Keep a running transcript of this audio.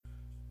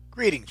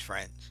Greetings,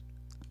 friends.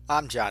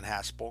 I'm John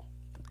Haspel.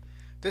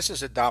 This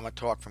is a Dhamma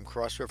talk from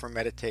Cross River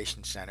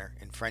Meditation Center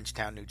in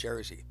Frenchtown, New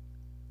Jersey.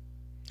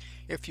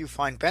 If you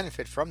find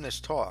benefit from this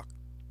talk,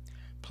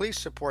 please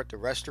support the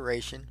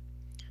restoration,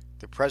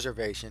 the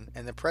preservation,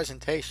 and the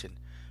presentation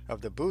of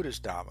the Buddha's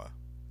Dhamma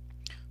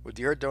with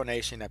your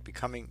donation at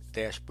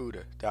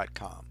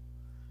becoming-buddha.com.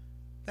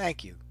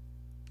 Thank you.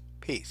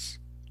 Peace.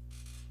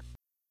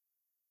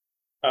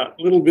 A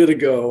little bit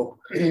ago,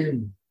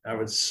 I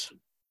was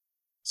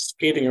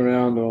skating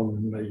around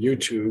on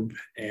YouTube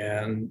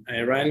and I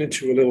ran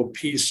into a little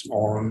piece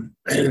on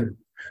the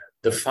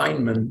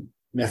Feynman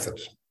method.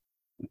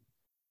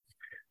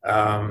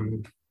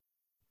 The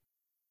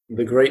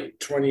great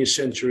 20th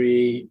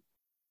century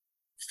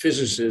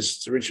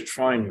physicist, Richard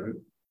Feynman,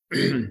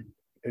 a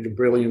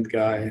brilliant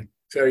guy,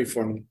 very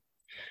funny.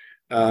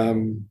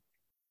 And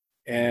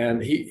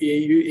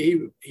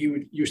he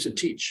used to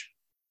teach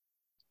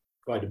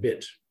quite a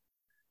bit.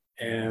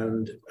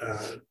 And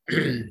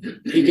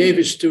he gave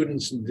his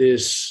students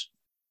this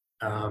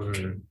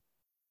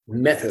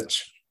method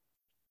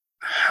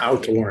how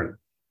to learn.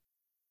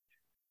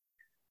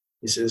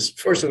 He says,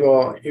 first of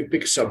all, you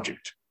pick a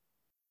subject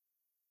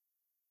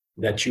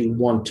that you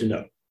want to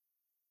know.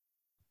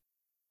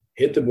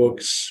 Hit the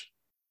books,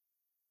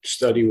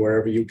 study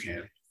wherever you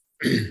can,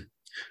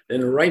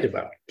 then write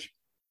about it.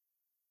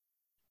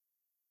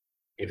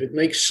 If it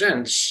makes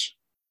sense,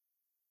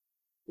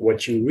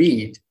 what you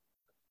read,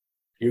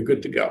 you're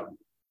good to go.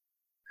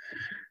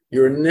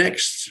 Your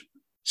next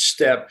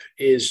step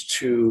is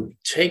to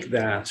take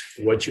that,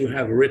 what you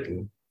have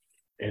written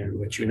and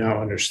what you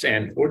now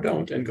understand or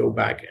don't, and go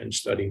back and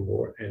study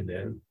more and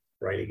then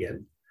write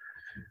again.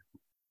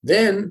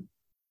 Then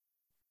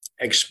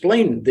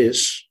explain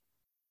this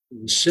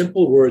in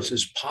simple words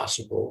as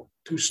possible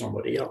to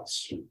somebody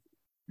else.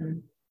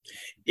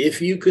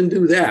 If you can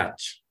do that,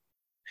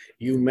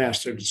 you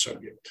master the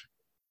subject.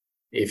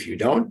 If you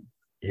don't,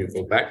 you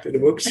go back to the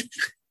books,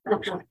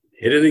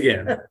 hit it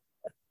again.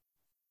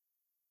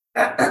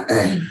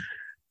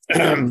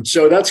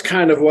 So that's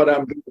kind of what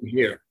I'm doing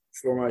here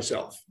for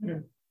myself,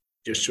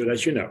 just so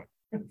that you know.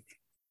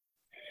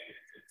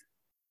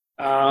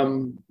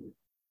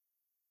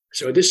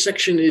 So this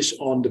section is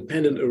on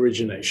dependent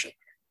origination.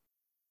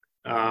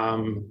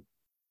 For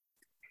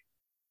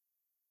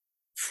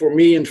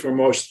me and for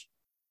most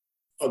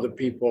other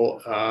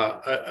people,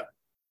 a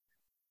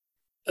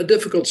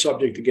difficult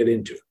subject to get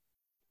into.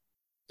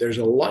 There's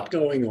a lot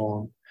going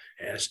on.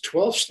 It has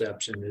 12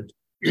 steps in it.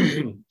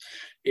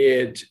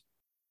 It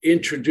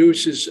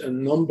introduces a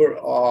number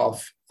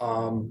of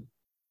kind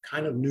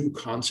of new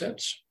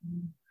concepts.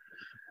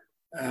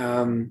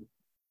 I've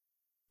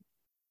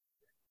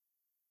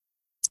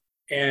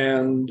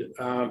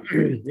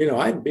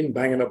been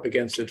banging up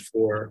against it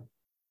for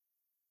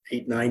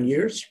 8-9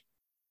 years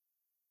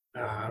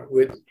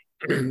with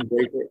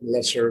greater and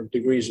lesser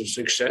degrees of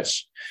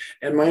success.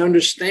 And my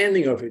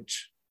understanding of it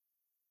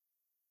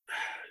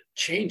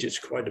changes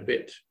quite a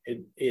bit.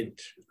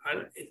 It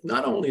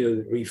not only does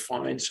it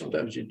refine,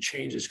 sometimes it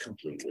changes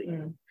completely.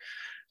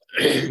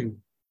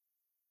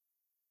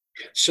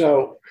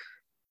 So,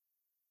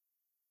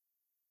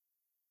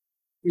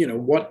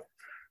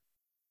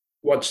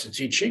 what's the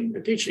teaching?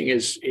 The teaching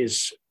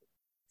is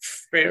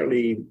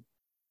fairly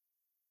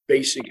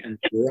basic and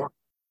broad.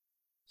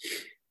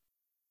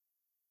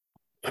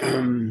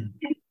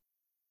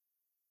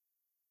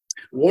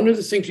 One of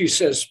the things he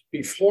says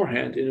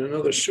beforehand in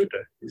another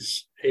sutta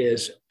is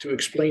to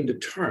explain the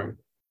term.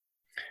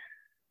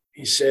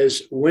 He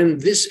says, when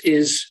this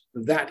is,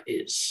 that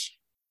is.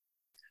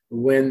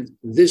 When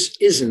this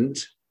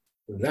isn't,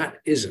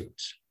 that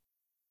isn't.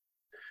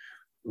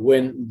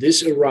 When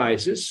this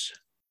arises,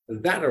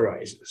 that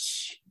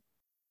arises.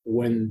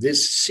 When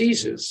this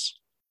ceases,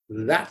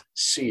 that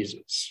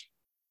ceases.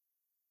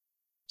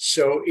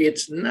 So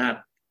it's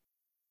not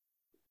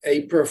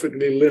a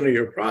perfectly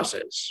linear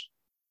process.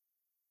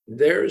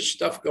 There's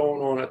stuff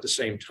going on at the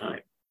same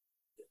time.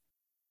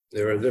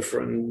 There are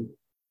different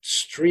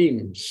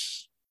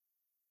streams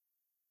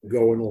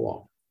going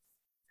along.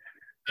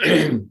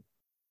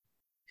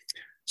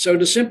 So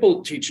the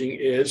simple teaching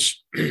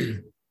is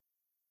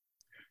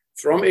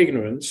from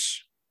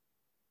ignorance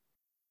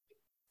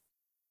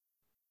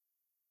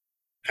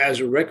as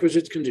a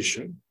requisite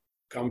condition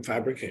come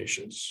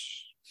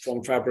fabrications.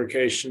 From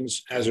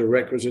fabrications as a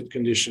requisite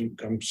condition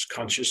comes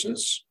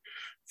consciousness.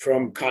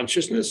 From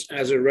consciousness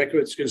as a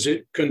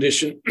requisite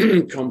condition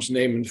comes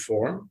name and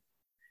form.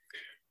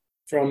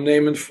 From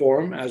name and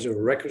form as a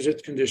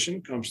requisite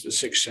condition comes the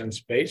sixth sense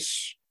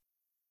base.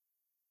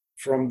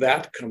 From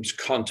that comes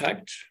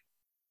contact.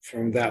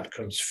 From that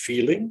comes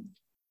feeling.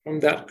 From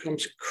that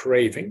comes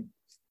craving,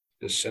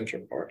 the center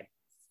part.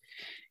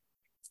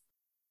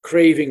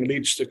 Craving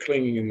leads to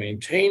clinging and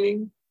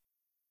maintaining,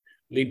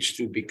 leads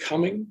to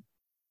becoming,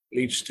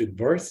 leads to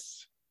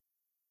birth,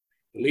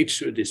 leads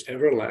to this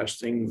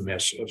everlasting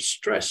mess of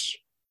stress.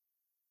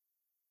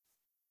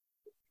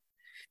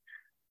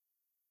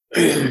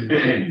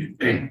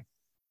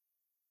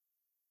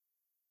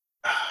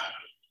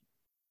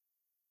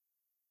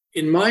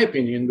 in my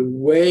opinion, the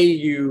way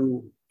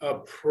you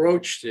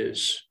approach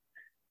this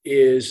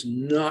is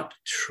not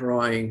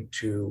trying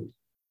to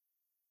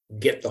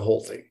get the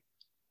whole thing,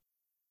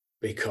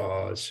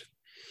 because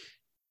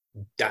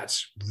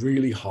that's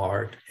really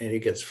hard and it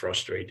gets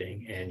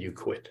frustrating and you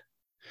quit.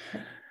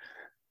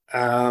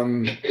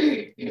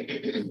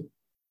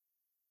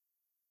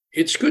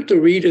 It's good to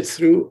read it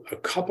through a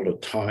couple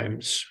of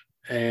times,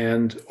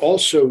 and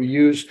also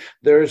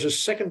there is a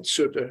second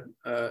sutta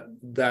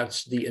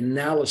that's the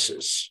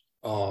analysis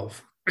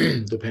of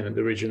dependent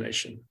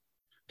origination,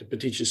 the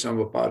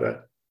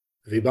Paticcasamuppada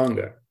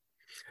Vibhanga.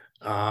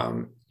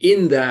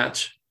 In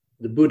that,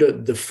 the Buddha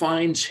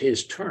defines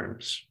his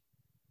terms.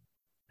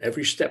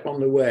 Every step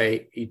on the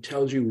way, he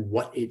tells you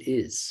what it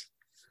is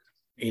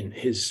in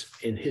his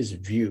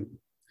view.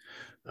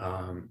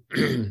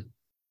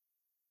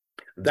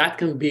 That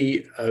can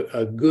be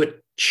a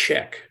good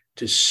check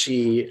to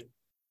see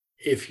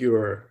if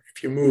you're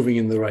moving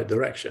in the right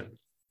direction.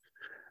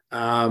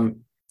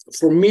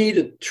 For me,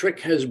 the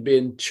trick has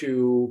been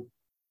to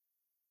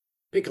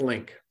pick a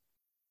link,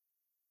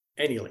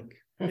 any link.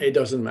 It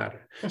doesn't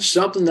matter.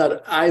 Something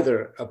that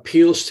either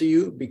appeals to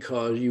you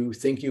because you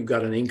think you've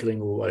got an inkling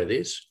of what it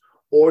is,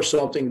 or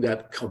something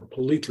that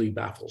completely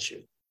baffles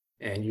you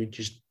and you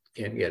just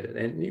can't get it.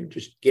 And you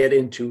just get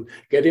into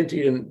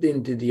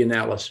the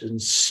analysis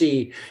and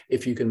see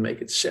if you can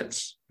make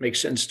sense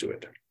to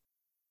it.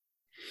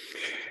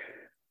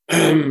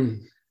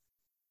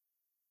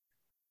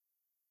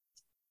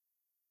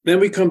 Then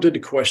we come to the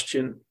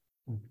question,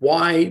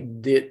 why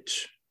did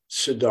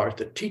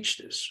Siddhartha teach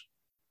this?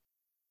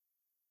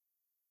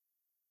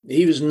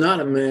 He was not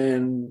a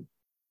man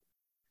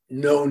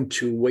known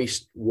to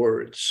waste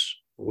words,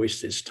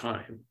 waste his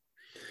time.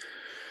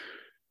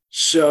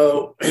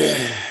 So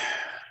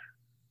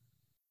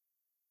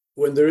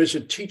when there is a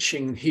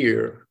teaching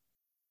here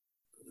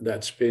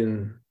that's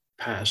been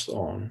passed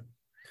on,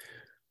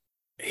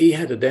 he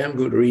had a damn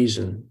good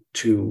reason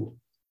to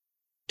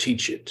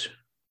teach it.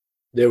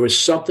 There was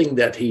something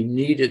that he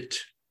needed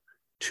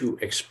to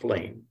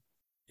explain.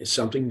 It's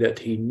something that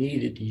he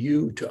needed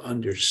you to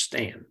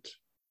understand.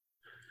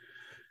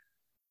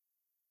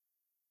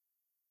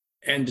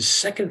 And the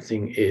second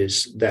thing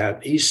is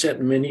that he said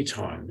many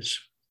times,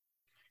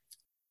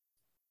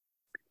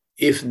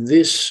 if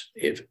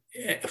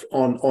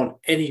on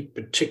any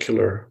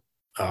particular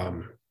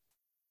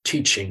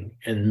teaching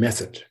and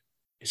method,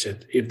 he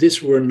said, if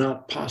this were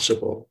not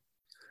possible,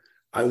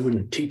 I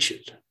wouldn't teach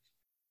it.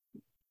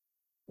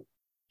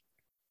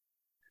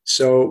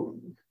 So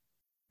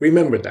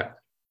remember that,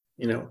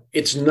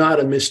 it's not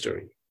a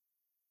mystery.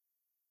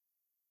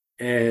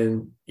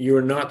 And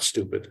you're not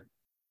stupid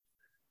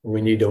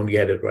when you don't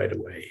get it right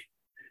away.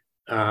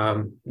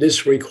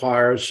 This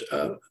requires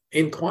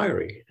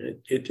inquiry.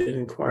 It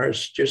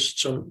requires just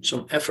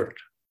some effort.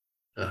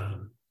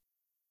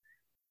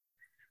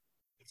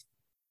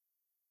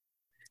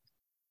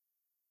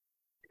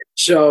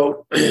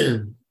 So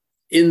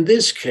in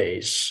this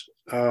case,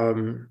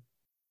 the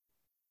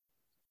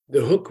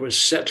hook was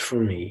set for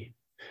me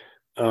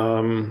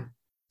from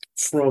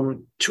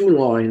 2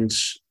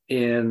 lines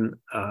in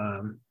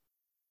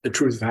the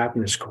Truth of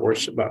Happiness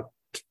course about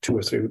 2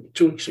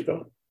 weeks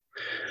ago,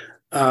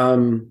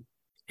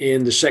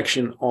 in the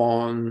section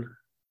on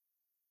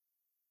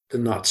the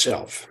not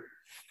self.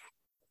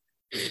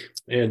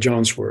 And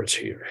John's words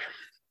here.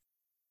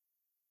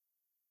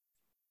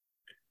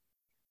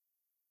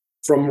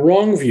 From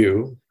wrong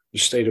view, the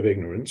state of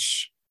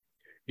ignorance,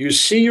 you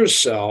see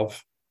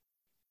yourself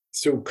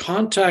through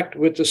contact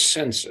with the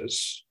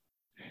senses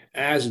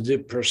as the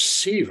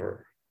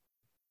perceiver,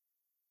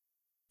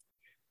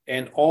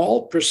 and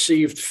all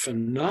perceived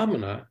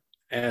phenomena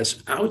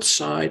as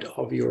outside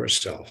of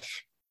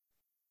yourself.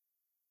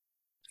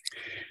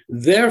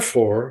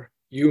 Therefore,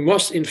 you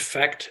must in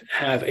fact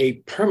have a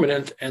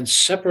permanent and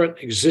separate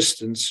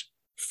existence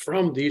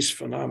from these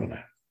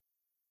phenomena.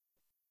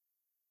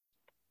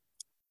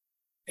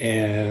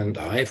 And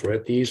I've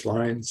read these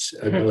lines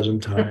a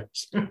dozen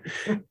times.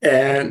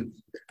 And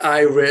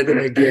I read them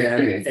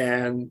again,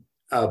 and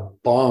a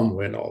bomb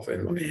went off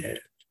in my head,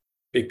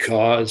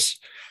 because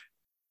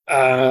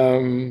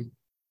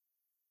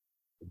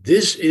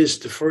this is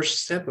the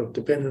first step of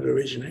dependent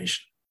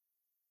origination.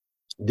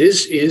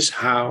 This is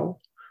how,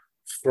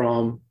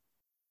 from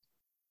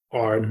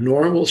our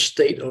normal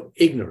state of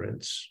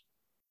ignorance,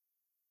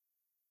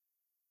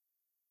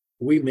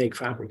 we make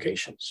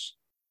fabrications.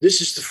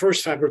 This is the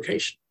first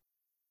fabrication.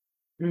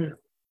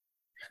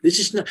 This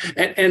is not,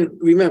 and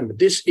remember,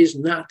 this is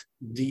not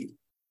the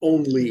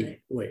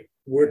only way.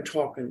 We're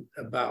talking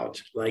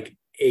about like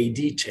a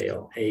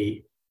detail,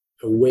 a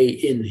way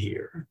in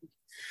here.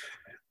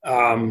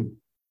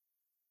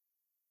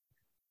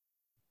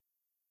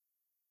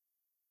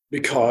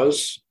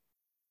 Because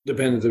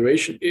dependent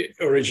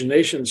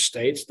origination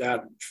states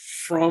that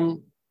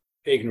from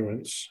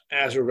ignorance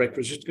as a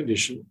requisite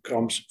condition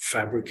comes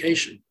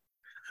fabrication.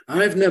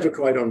 I've never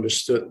quite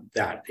understood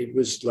that. It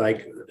was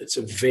like, it's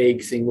a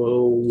vague thing.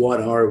 Well, what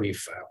are we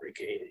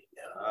fabricating?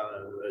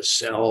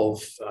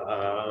 self,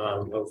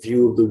 a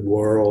view of the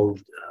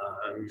world,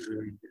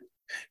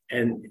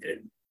 and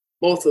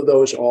both of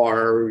those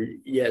are,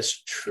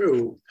 yes,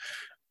 true,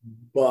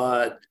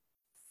 but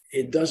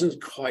it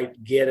doesn't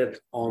quite get it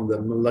on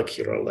the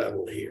molecular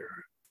level here.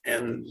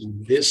 And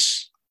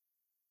these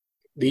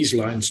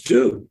lines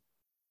do.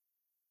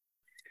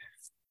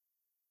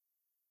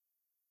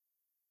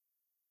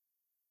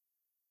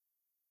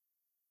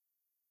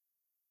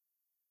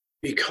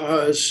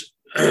 Because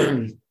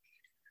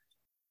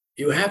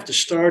you have to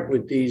start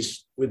with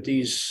these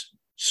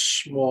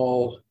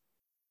small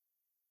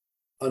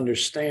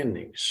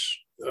understandings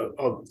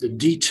of the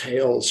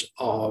details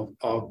of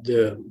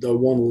the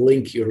one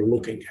link you're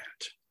looking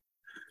at.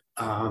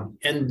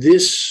 And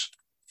this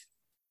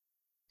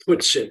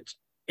puts it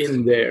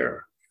in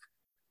there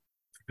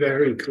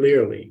very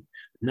clearly.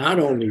 Not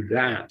only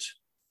that,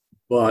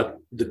 but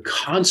the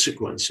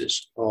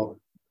consequences of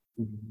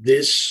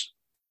this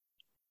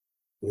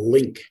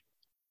link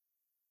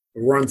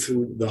run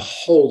through the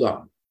whole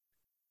DOM.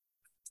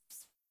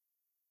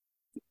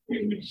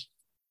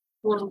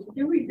 Well, could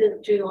you read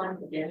the 2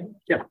 lines again?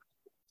 Yeah.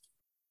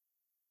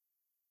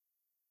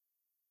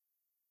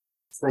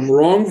 From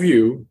wrong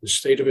view, the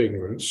state of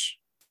ignorance,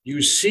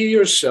 you see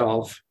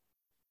yourself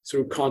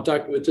through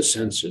contact with the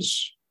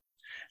senses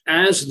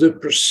as the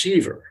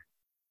perceiver.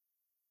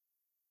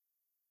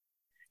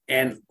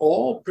 And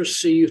all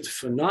perceived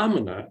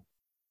phenomena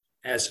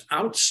as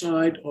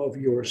outside of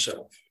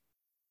yourself.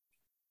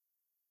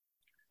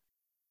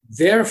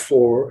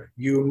 Therefore,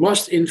 you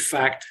must in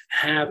fact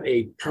have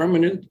a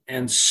permanent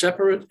and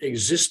separate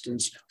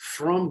existence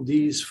from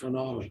these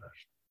phenomena.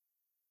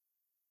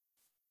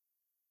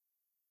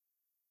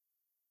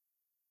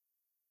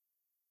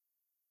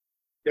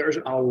 There's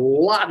a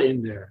lot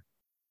in there.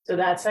 So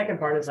that second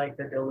part is like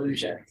the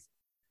delusion.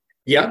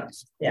 Yeah,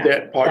 Yeah.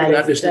 that part of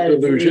that is the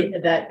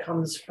delusion. That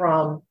comes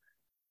from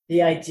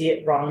the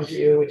idea, wrong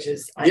view, which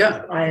is I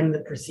am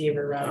the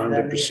perceiver rather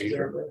than the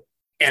observer.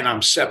 And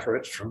I'm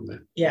separate from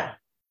them. Yeah.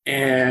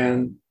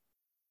 And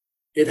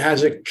it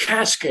has a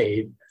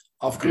cascade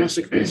of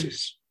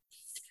consequences.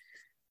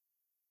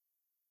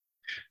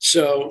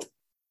 So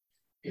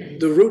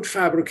the root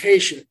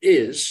fabrication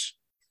is,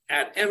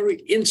 at every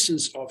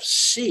instance of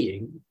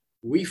seeing,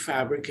 we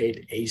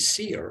fabricate a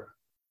seer.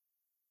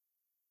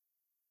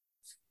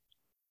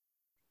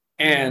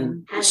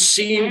 And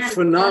seen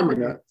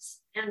phenomena.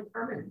 And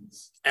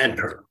permanence.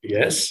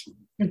 Yes.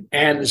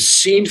 And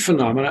seen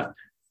phenomena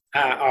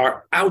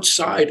are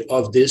outside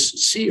of this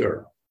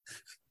seer.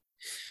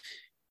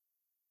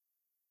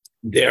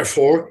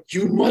 Therefore,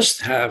 you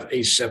must have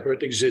a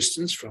separate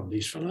existence from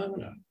these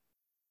phenomena.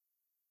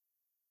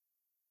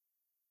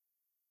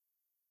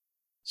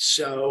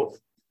 So,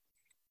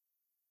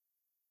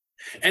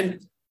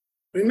 and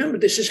remember,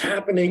 this is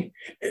happening,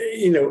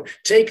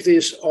 take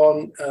this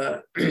on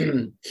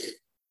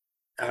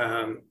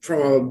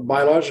from a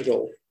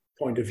biological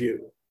point of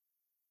view.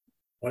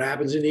 What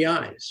happens in the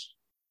eyes?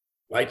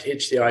 Light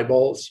hits the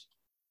eyeballs.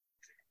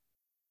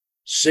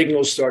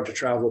 Signals start to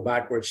travel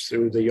backwards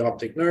through the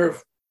optic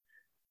nerve,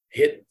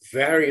 hit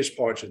various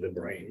parts of the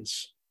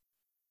brains,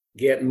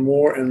 get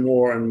more and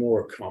more and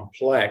more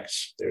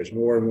complex. There's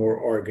more and more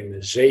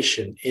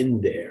organization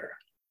in there.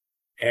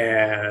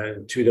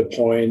 And to the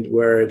point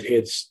where it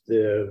hits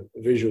the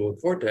visual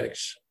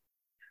cortex.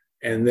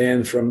 And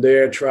then from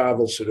there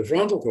travels to the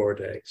frontal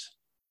cortex.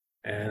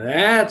 And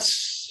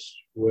that's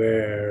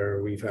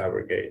where we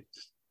fabricate.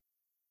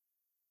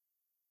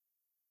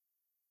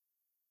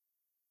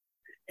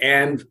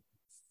 And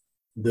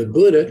the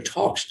Buddha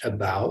talks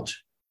about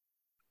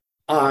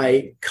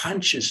I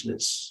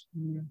consciousness,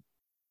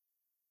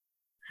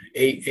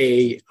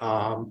 a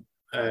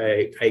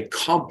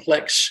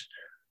complex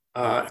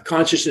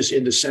consciousness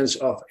in the sense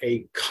of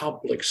a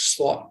complex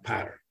thought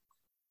pattern.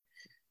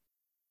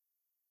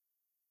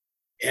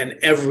 And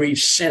every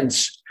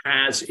sense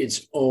has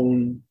its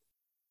own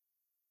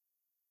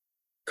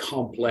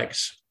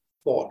complex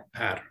thought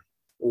pattern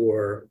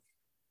or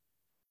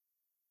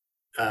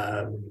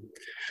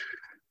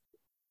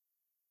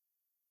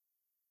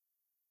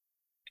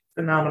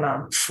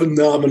phenomena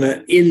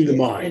in the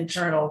mind.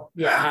 Internal,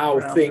 how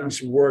phenomena.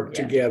 Things work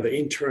together,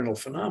 internal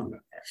phenomena.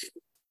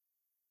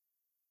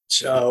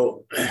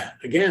 So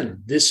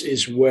again, this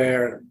is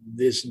where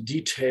this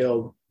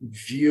detailed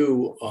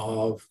view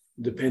of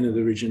dependent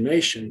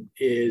origination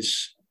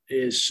is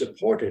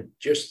supported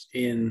just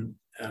in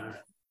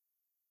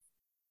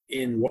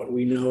what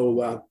we know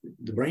about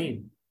the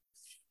brain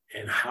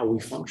and how we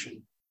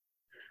function.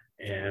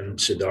 And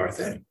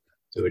Siddhartha,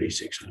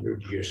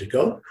 3,600 years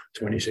ago,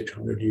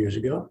 2,600 years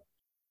ago,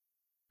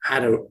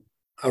 had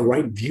a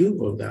right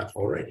view of that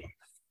already,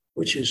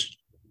 which is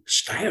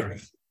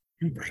staggering,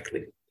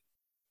 frankly.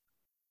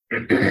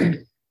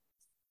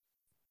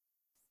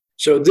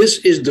 So this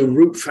is the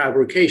root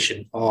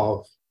fabrication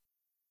of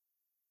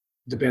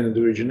dependent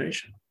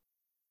origination.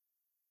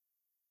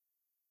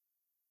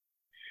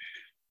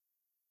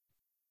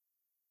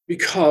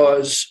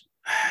 Because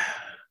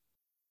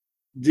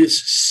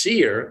this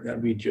seer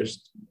that we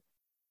just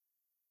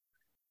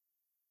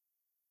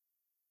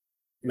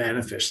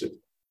manifested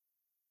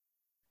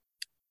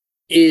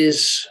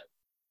is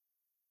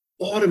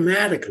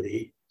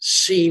automatically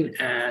seen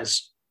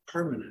as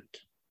permanent.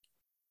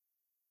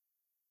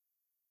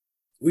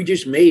 We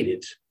just made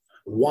it.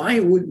 Why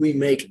would we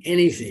make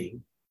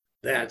anything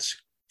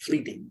that's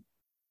fleeting?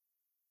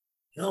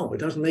 No, it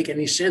doesn't make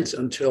any sense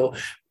until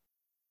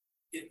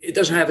it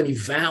doesn't have any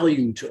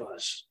value to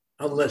us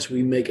unless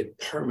we make it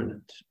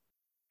permanent.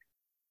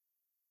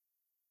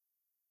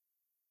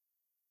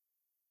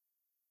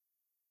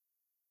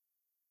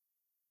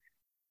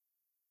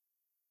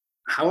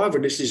 However,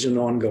 this is an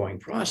ongoing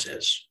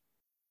process.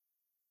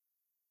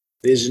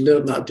 This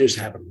does not just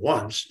happen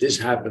once. This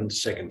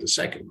happens second to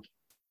second,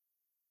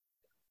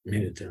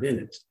 minute to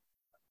minute.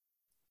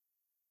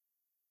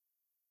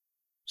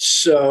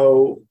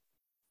 So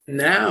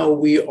now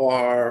we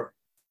are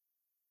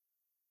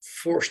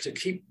forced to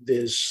keep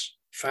this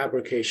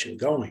fabrication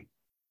going.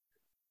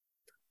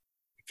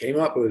 We came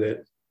up with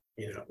it,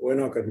 we're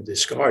not going to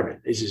discard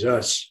it. This is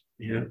us,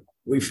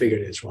 we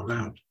figured this one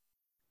out.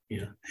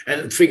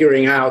 And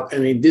figuring out,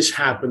 this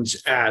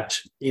happens at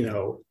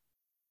a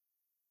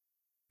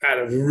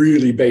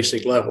really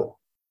basic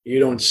level. You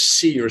don't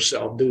see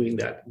yourself doing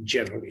that,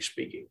 generally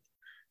speaking.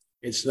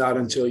 It's not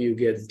until you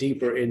get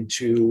deeper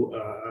into,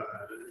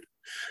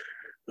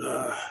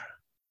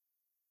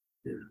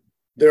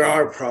 there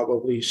are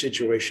probably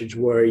situations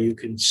where you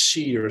can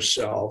see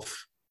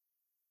yourself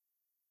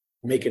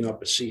making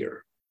up a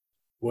seer,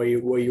 where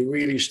you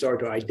really start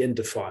to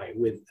identify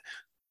with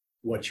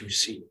what you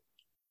see,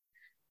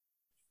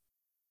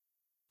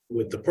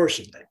 with the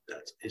person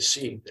that is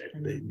seeing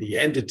there, the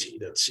entity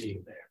that's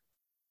seeing there.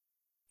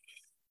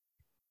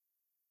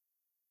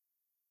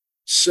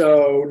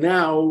 So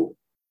now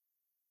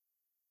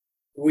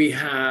we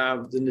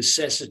have the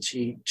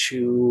necessity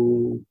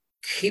to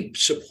keep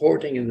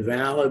supporting and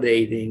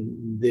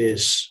validating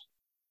this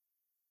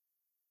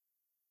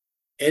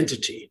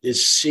entity,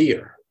 this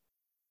seer.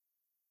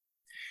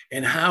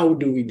 And how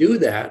do we do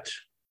that?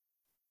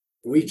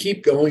 We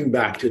keep going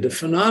back to the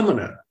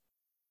phenomena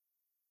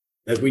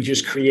that we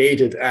just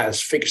created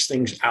as fixed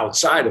things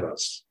outside of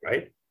us,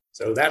 right?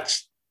 So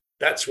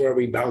that's where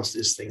we bounce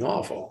this thing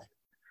off of.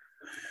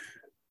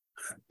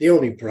 The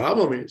only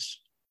problem is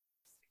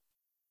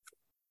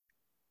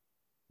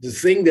the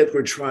thing that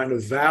we're trying to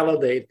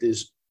validate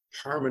this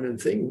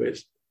permanent thing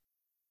with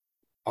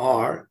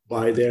are,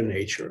 by their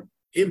nature,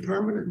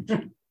 impermanent.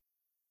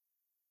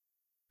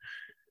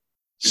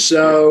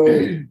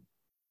 So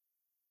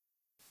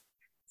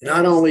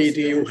not only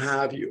do you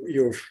have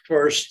your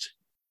first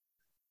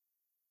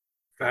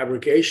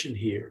fabrication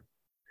here,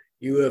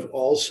 you have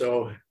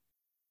also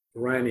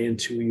ran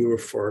into your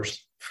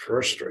first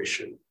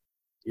frustration,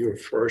 your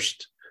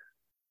first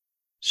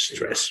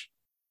stress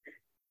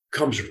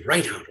comes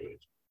right out of it.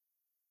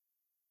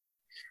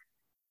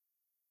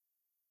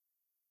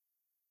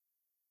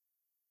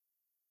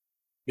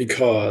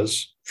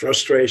 Because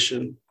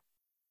frustration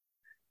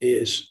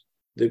is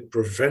the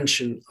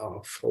prevention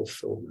of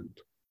fulfillment.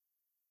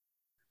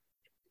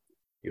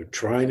 You're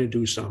trying to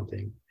do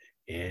something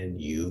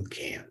and you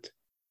can't.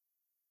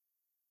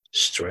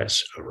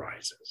 Stress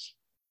arises.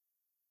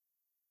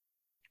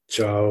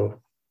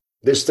 So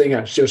this thing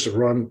has just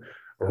run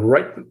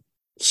right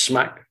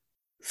smack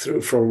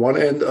through from one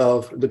end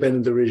of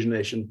dependent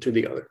origination to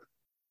the other.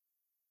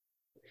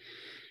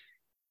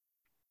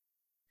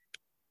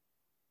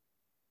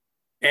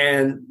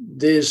 And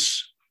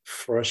this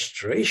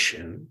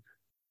frustration,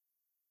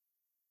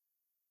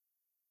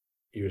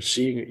 you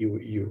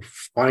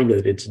find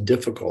that it's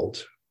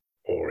difficult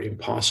or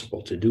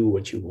impossible to do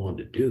what you want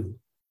to do.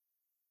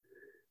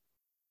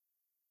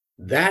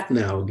 That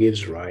now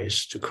gives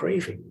rise to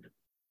craving.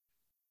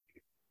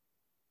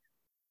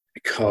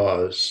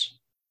 Because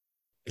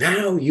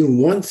now you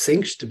want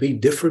things to be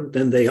different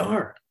than they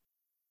are.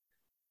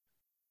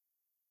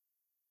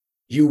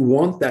 You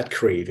want that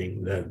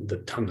craving,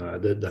 the tana,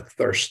 the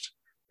thirst.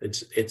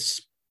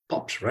 It's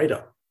pops right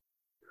up.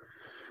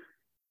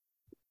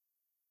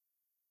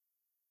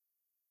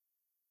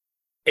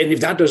 And if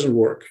that doesn't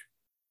work,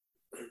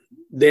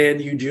 then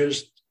you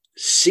just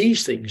see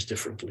things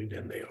differently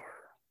than they are.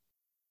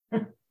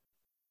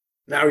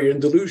 Now you're in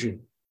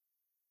delusion.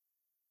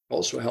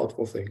 Also a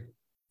helpful thing,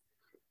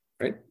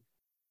 right?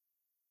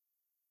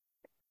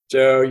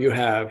 So you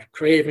have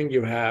craving,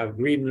 you have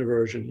greed and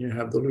aversion, you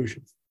have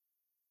delusion.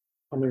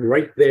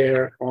 Right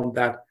there on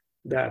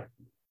that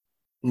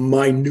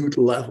minute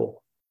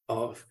level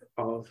of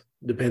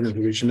dependent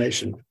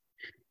origination.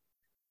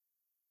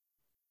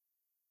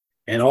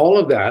 And all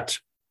of that,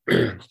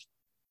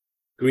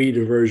 greed,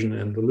 aversion,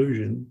 and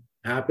delusion,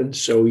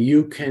 happens so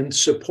you can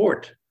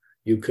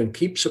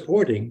keep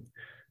supporting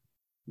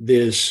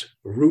this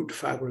root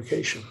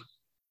fabrication.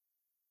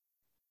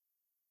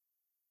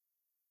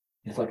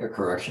 It's like a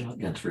correction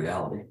against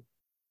reality.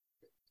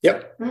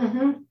 Yep.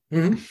 Mm-hmm.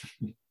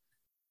 Mm-hmm.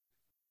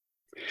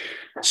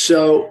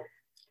 So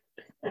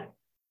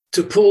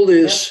to pull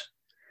this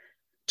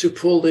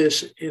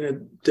in a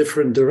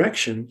different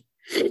direction,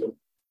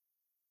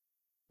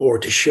 or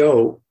to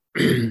show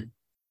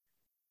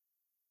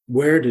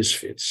where this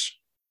fits,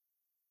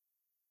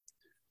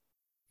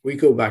 we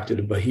go back to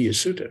the Bahia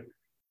Sutta.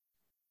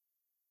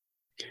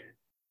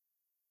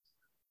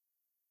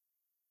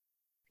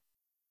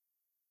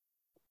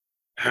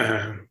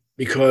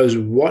 Because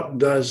what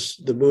does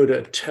the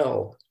Buddha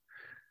tell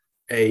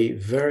a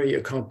very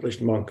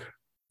accomplished monk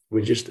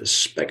with just a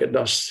speck of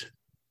dust?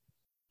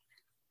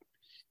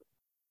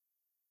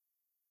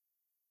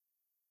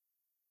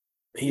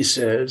 He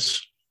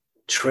says,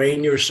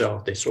 train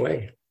yourself this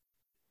way.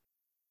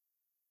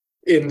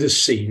 In the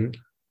scene,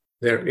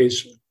 there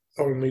is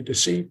only the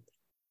scene.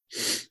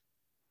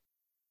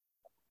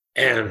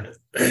 And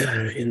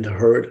in the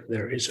herd,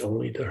 there is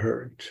only the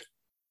herd.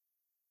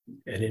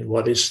 And in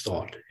what is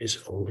thought is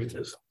only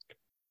the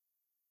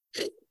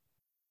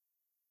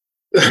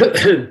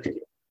thought.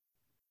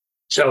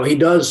 So he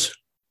does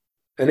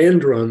an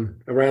end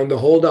run around the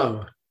whole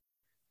Dhamma.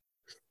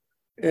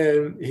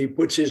 And he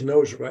puts his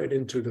nose right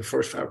into the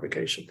first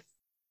fabrication.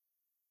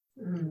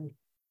 Mm.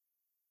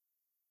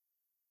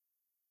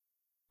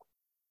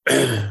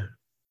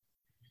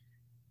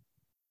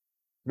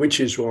 Which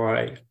is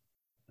why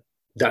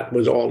that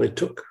was all it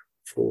took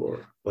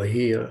for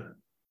Bahia,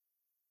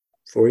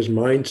 for his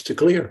mind to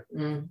clear.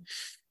 Mm.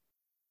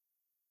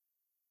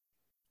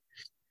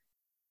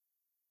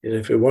 And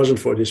if it wasn't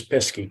for this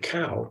pesky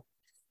cow,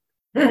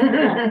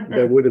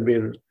 there would have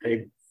been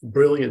a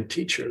brilliant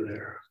teacher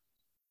there.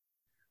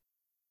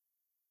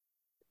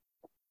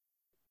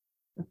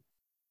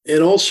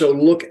 And also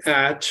look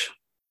at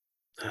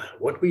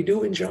what we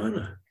do in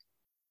jhana.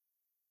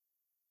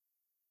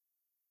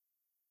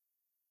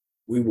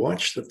 We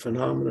watch the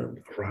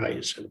phenomenon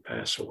arise and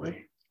pass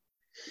away.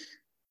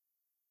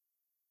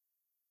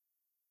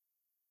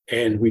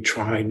 And we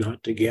try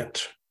not to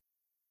get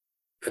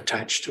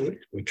attached to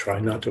it. We try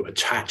not to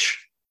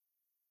attach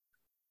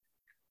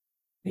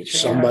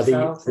somebody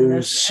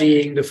who's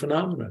seeing the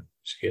phenomenon,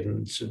 is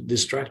getting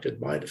distracted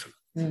by the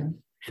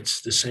phenomenon.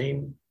 It's the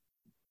same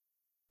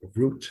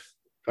root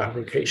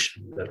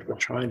fabrication that we're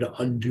trying to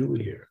undo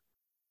here.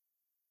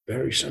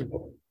 Very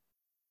simple.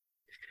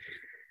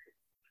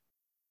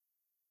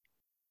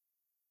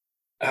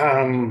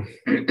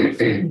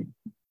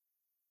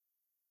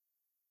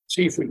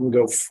 See if we can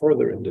go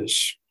further in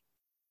this.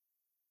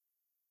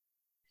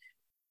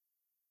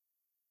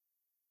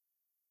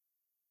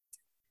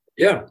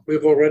 Yeah,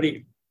 we've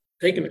already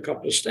taken a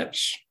couple of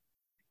steps.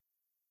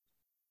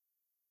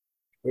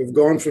 We've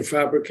gone from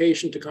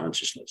fabrication to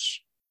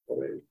consciousness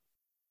already.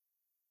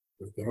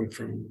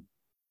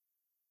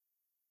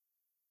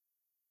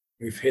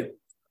 We've hit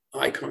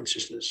eye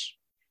consciousness.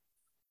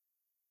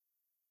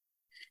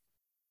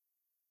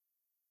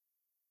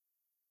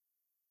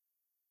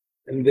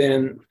 And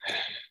then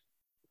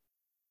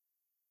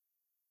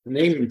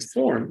name and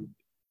form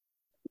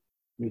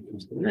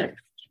becomes the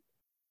next.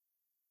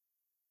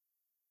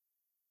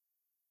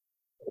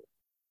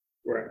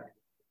 Right.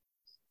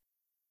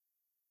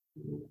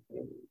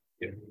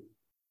 Yeah.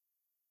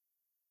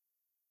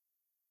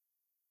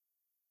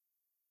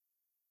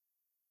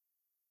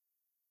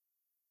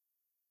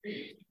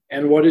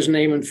 And what is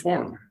name and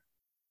form?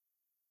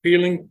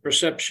 Feeling,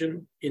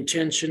 perception,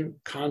 intention,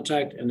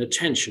 contact, and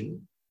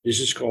attention. This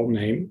is called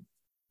name.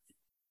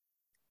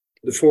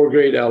 The four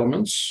great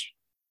elements.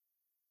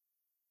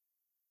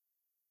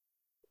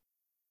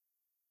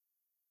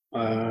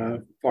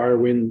 Fire,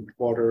 wind,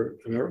 water,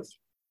 and earth.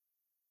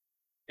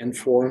 And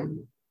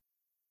form.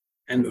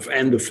 And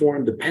the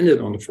form dependent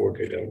on the four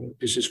great elements.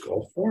 This is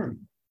called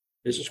form.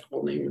 This is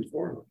called name and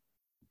form.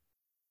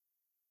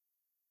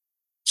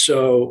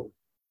 So,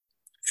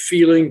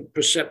 feeling,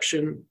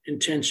 perception,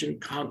 intention,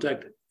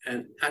 contact,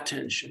 and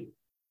attention.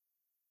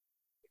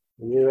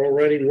 We're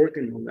already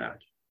working on that.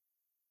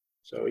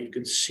 So you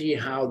can see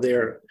how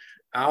they're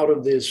out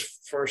of this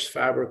first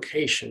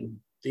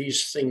fabrication.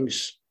 These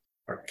things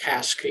are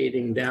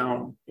cascading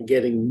down and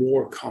getting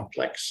more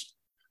complex.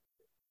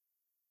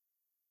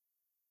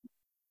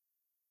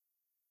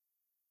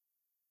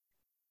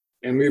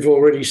 And we've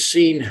already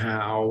seen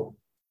how,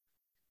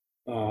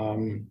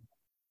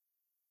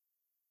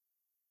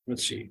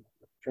 let's see,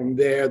 from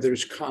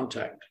there's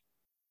contact.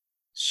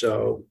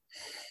 So,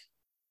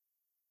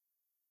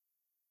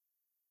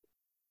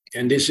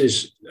 and this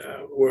is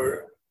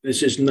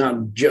this is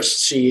not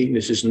just seeing,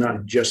 this is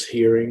not just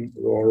hearing.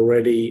 We're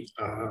already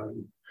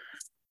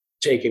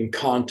taking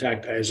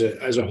contact as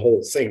a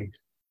whole thing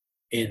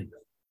in.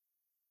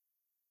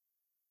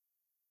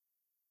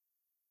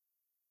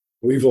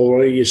 We've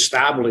already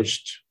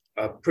established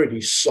a pretty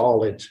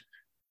solid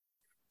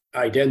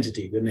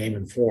identity, the name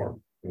and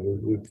form.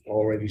 We've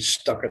already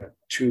stuck it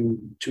to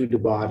the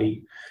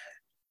body.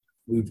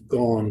 We've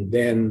gone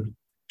then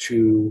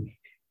to.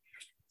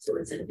 So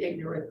it's an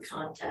ignorant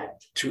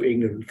contact. To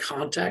ignorant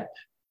contact,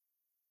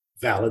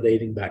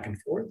 validating back and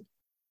forth.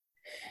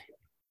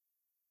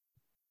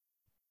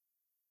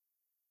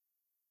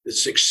 The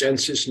six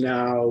senses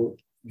now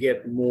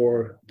get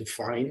more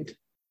defined.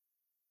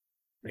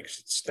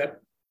 Next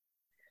step.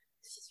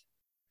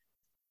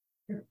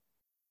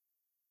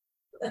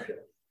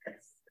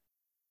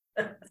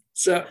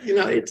 So,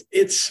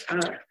 it's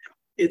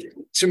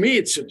to me,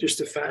 it's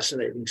just a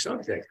fascinating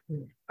subject.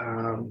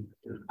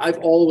 I've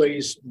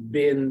always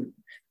been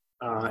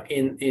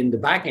in the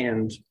back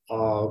end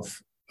of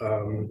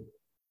the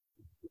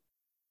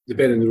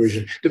Ben and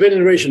Derision. The Ben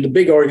and Derision, the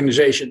big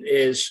organization,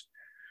 is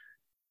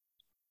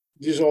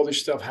there's all this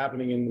stuff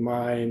happening in the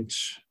mind,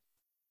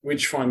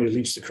 which finally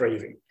leads to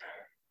craving.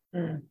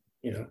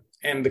 You know,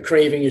 and the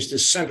craving is the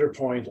center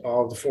point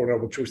of the Four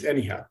Noble Truths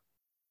anyhow.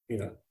 You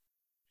know,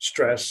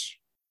 stress,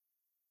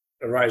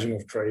 arising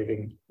of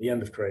craving, the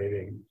end of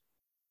craving,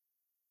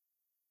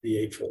 the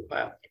Eightfold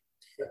Path.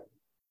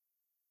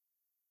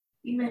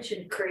 You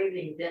mentioned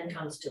craving, then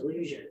comes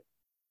delusion.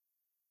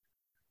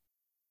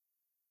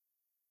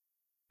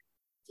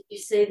 Did you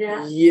say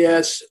that?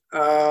 Yes.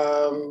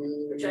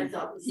 Which I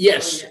thought was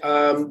yes.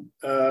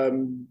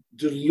 brilliant.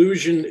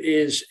 Delusion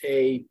is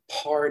a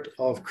part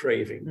of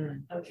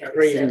craving. Okay.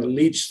 Craving so,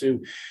 leads to,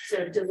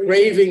 so delusion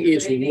craving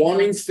is craving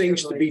wanting on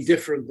things to be steroids.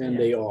 different than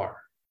they are.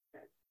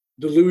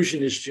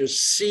 Delusion is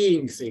just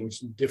seeing things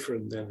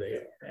different than they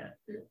are.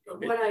 But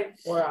what I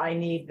Or I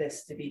need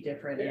this to be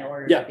different in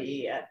order Yeah. to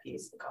be at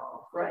peace and calm.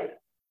 right.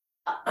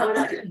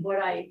 What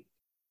I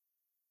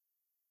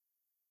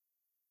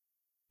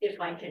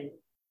if I can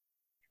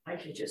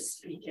just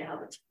speak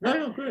out.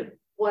 No, good.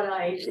 What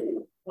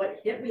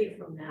hit me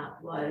from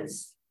that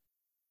was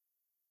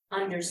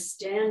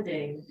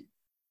understanding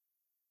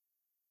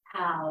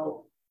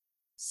how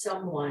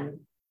someone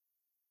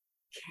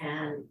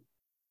can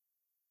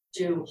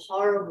do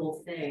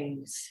horrible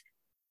things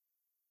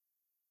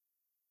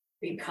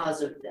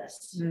because of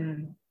this.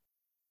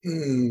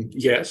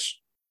 Yes.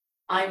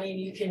 I mean,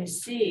 you can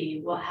see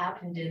what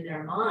happened in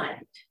their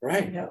mind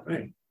Right. Yeah.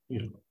 Right.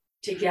 You know.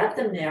 to get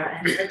them there,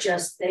 and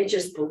they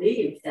just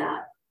believe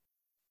that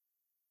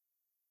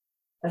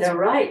they're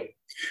right.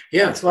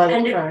 Yeah. That's why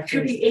And the to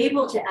practice. be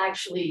able to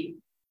actually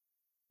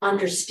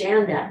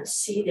understand that and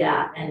see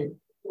that and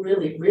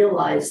really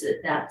realize that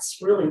that's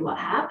really what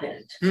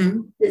happened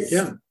is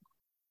Yeah.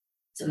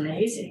 it's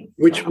amazing.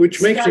 Which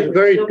This makes guy it was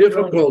very so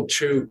difficult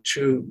to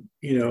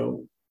you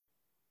know,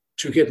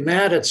 to get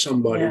mad at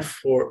somebody Yeah.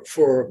 for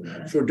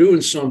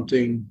doing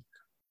something.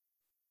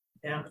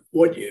 Yeah.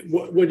 What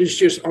is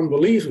just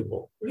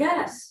unbelievable. brilliant.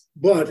 Yes.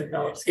 But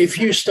Develops if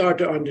you compassion. start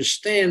to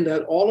understand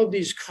that all of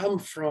these come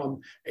from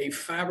a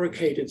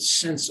fabricated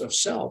sense of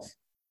self,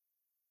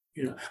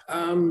 you know,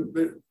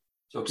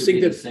 So it could think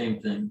be the that-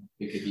 same thing.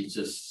 It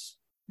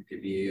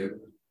could be a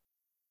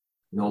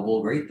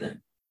noble, great thing.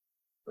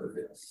 But if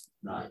it's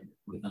not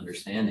with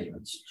understanding,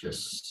 it's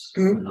just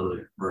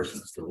another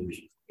person's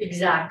delusion.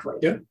 Exactly.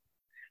 Yeah.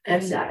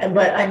 Exactly.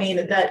 But I mean,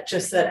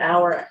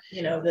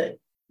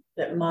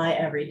 that my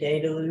everyday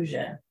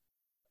delusion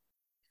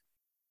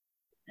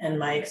and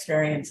my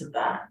experience of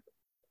that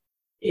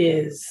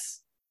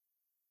is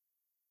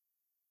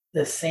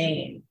the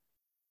same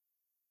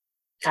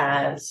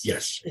as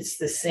yes. it's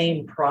the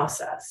same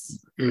process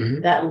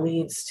Mm-hmm. that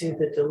leads to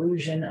the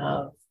delusion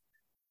of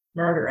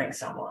murdering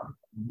someone.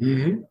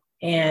 Mm-hmm.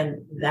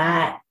 And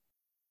that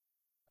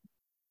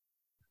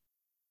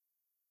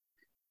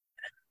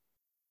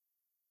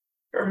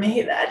for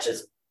me, that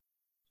just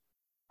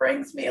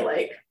brings me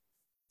like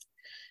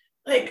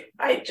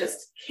I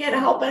just can't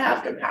help but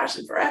have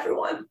compassion for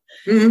everyone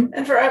Mm-hmm.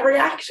 and for every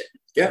action.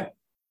 Yeah.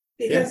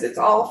 Because it's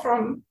all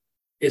from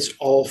It's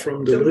all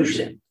from delusion.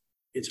 delusion.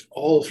 It's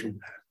all from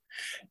that.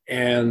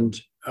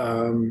 And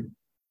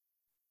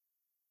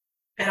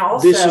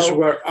also this is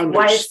where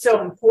why it's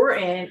so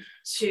important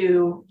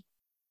to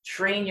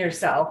train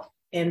yourself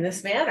in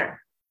this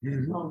manner.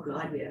 Mhm. Oh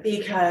God, yeah.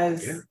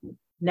 Because Yeah.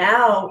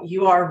 now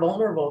you are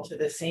vulnerable to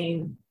the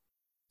same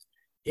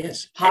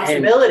Yes.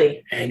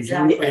 possibility. And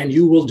Exactly.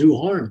 you will do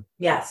harm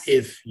Yes.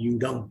 if you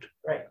don't.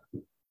 Right.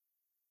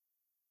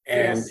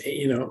 And Yes.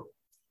 you know,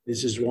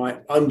 this is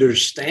why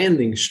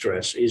understanding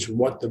stress is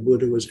what the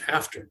Buddha was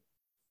after.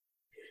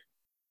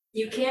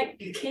 You can't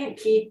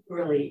keep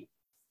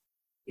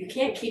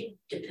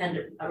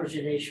dependent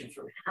origination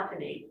from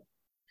happening.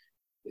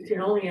 You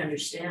can only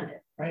understand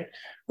it. Right.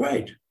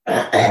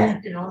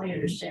 You can only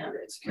understand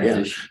it.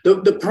 Transition.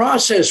 The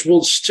process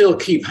will still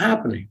keep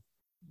happening.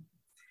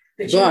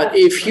 you But have to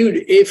if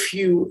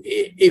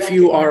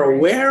you are recognize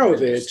aware and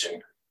of it,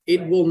 understand.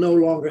 it will no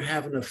longer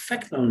have an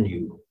effect on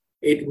you.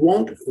 It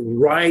won't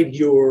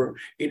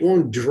it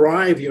won't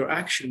drive your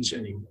actions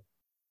anymore.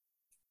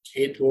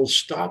 It will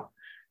stop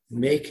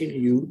making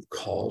you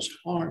cause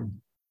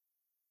harm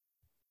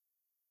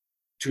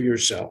to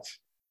yourself,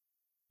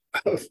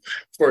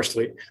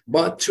 firstly,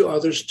 but to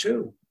others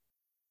too.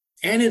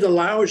 And it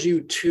allows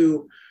you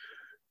to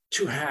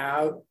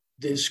have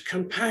this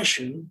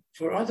compassion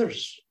for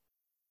others,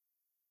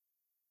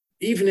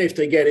 even if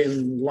they get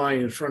in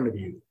line in front of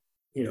you,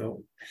 you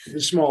know,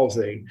 the small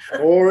thing,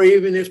 or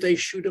even if they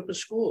shoot up a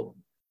school.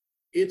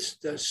 It's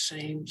the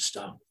same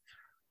stuff.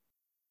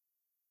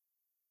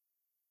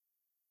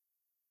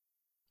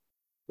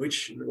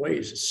 Which in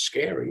ways is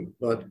scary,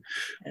 but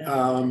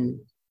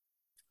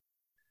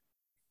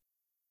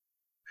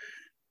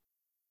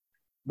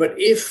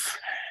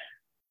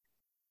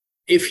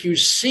if you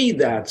see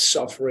that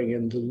suffering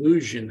and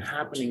delusion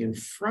happening in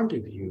front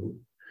of you,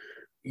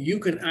 you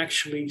can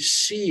actually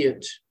see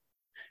it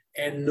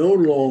and no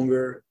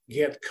longer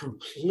get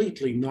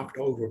completely knocked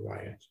over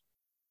by it.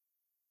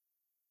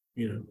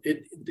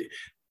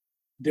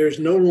 There's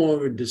no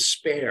longer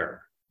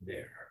despair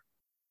there.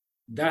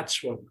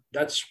 That's what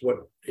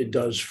it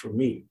does for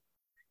me.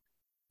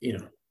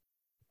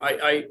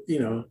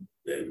 The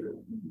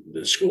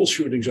school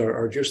shootings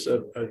are just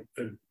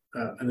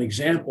an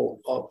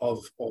example of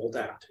all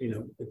that.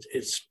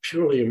 It's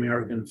purely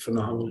American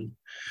phenomenon,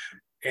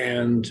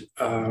 and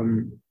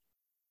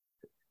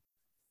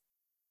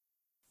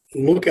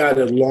look at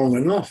it long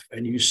enough,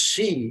 and you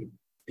see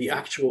the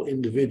actual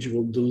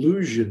individual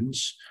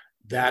delusions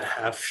that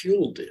have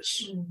fueled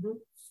this.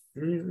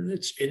 Mm-hmm.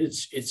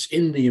 It's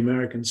in the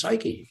American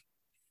psyche,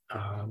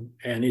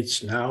 and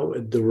it's now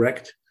a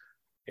direct.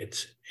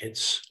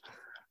 It's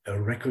a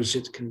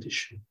requisite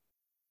condition.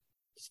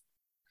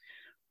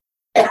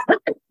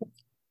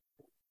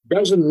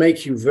 Doesn't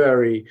make you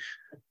very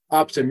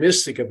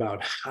optimistic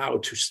about how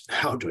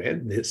to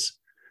end this,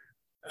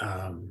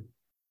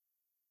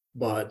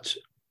 but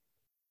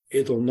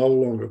it'll no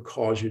longer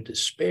cause you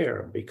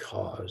despair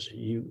because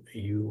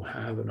you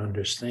have an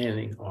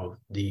understanding of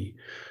the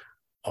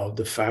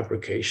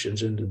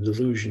fabrications and the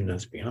delusion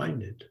that's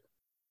behind it.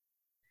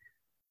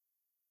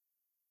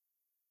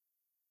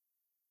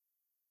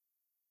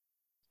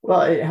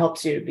 Well, it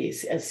helps you to be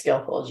as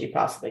skillful as you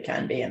possibly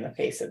can be in the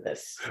face of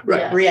this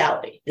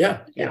reality.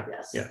 Yeah.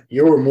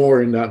 You're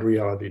more in that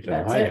reality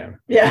than I am.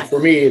 Yeah. For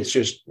me, it's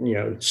just,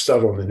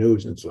 stuff on the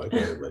news and it's like,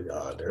 oh my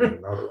God, there's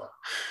another one.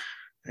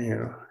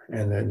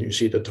 And then you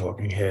see the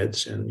talking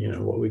heads and,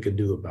 what we could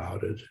do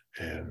about it.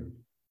 And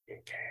you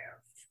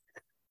can't.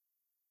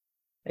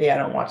 Yeah, I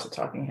don't watch the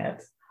talking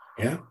heads.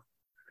 Yeah.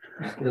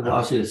 It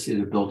allows you to see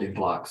the building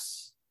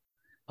blocks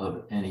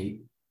of any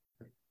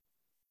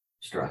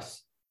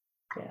stress.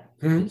 Yeah.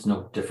 Mm-hmm. It's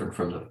no different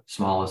from the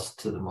smallest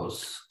to the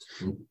most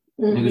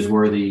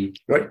newsworthy,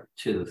 right,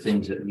 to the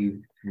things that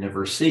you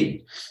never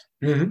see.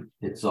 Mm-hmm.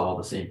 It's all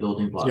the same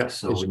building blocks. Yeah,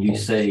 so when you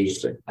say,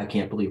 I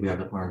can't believe we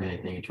haven't learned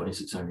anything in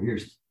 2,600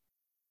 years.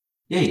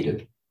 Yeah, you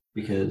do.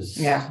 Because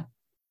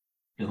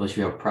unless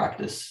you have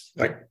practice,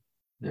 right.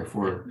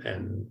 Therefore.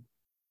 And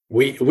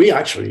we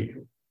actually,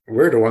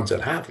 we're the ones that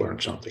have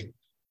learned something.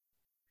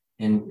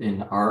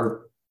 In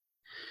our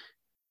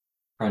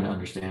trying to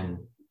understand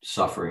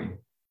suffering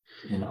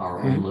in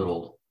our own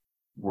little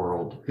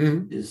world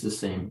is the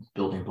same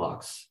building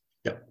blocks.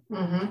 Yeah.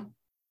 Mm-hmm.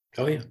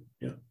 Oh yeah.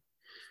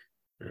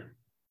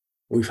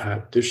 We've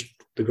had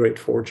the great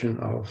fortune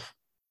of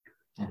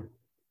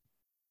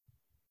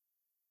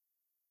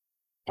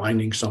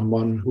finding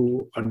someone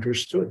who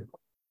understood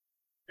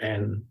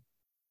and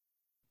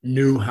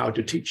knew how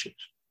to teach it,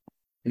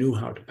 knew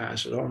how to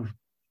pass it on,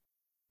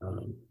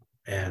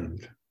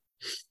 and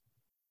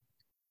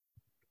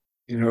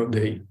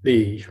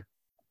the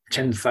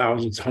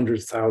 10,000s,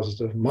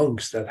 100,000s of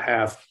monks that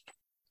have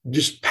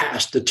just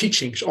passed the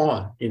teachings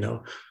on,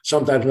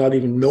 sometimes not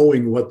even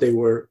knowing what they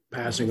were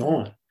passing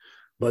on,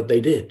 but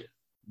they did.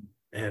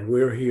 And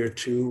we're here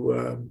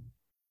to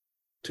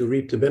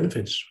reap the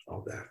benefits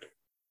of that.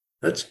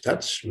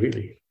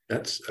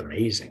 That's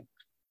amazing,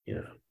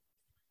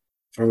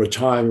 from a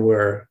time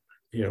where,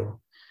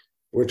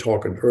 we're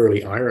talking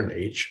early Iron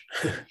Age.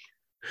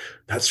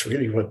 That's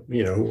really what,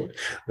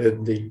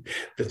 the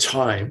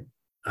time.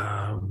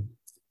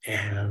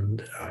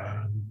 And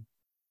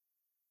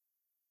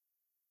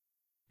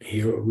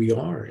here we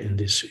are in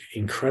this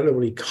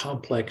incredibly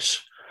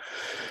complex,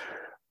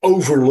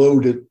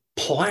 overloaded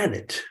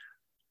planet,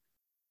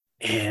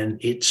 and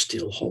it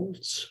still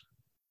holds,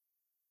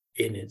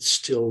 and it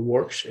still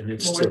works, and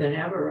it's more than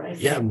ever, right?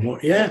 Yeah, more.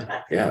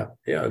 Yeah.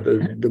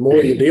 The more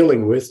you're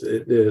dealing with,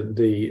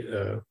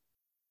 the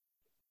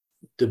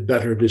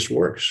better this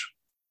works.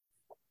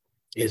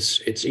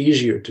 It's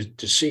easier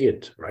to see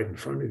it right in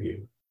front of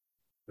you.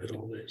 It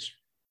all is.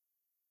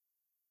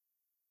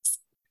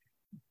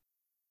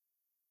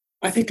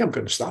 I think I'm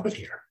going to stop it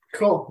here.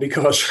 Cool.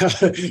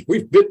 Because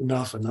we've bitten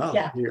off enough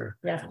here.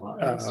 Yeah.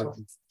 That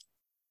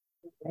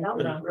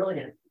was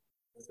brilliant.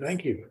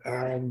 Thank you.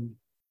 And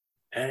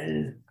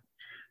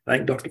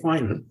thank Dr.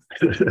 Feynman.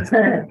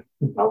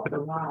 Helped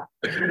a lot.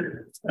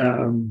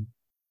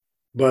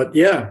 But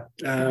yeah,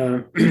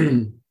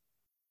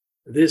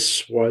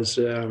 this was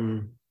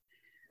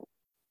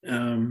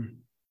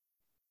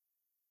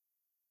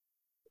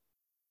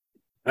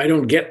I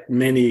don't get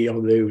many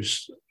of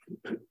those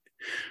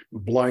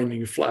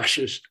blinding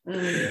flashes,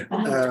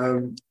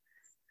 and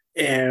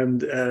at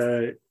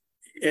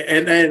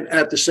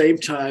the same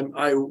time,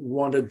 I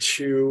wanted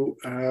to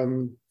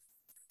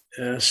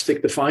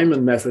stick the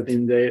Feynman method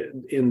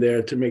in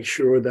there to make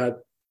sure that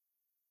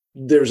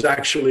there's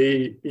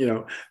actually,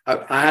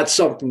 I had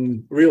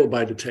something real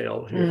by the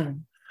tail here.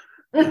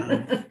 You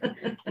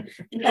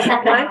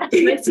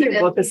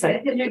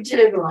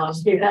did wrong.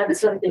 You had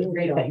something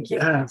real. Thank you.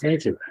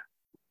 Thank you.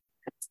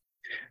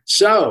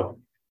 So,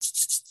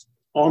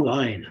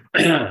 online,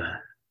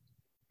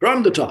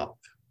 from the top,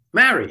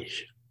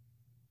 marriage.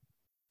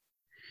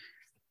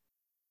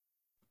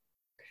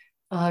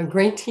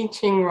 Great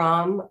teaching,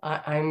 Ram.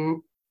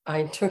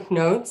 I took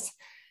notes,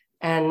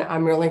 and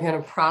I'm really going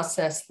to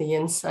process the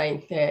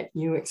insight that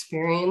you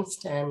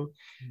experienced and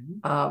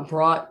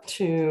brought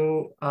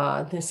to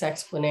this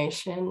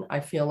explanation. I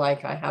feel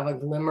like I have a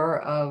glimmer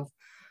of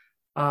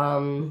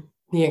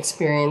the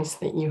experience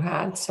that you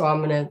had. So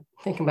I'm going to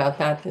think about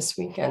that this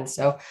weekend.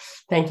 So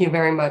thank you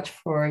very much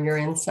for your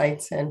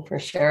insights and for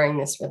sharing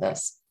this with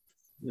us.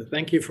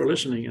 Thank you for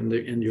listening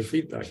and your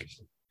feedback.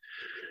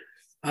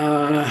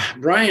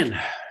 Brian.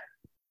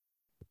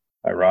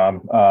 Hi,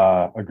 Rob.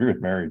 Agree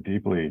with Mary.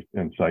 Deeply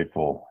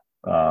insightful.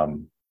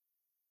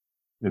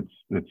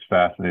 It's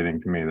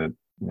fascinating to me that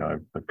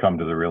I've come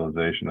to the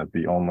realization that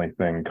the only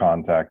thing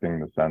contacting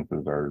the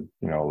senses are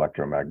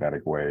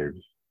electromagnetic waves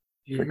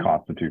that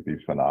constitute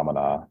these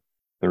phenomena.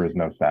 There is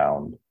no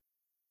sound.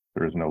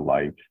 There is no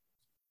light.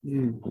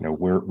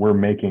 We're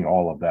making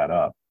all of that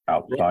up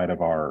outside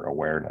of our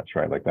awareness,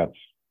 right? Like that's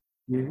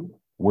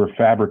we're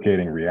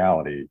fabricating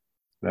reality.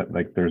 That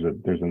like there's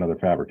another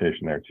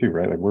fabrication there too,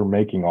 right? Like we're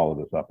making all of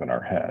this up in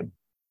our head.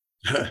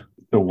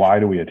 So why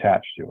do we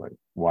attach to it?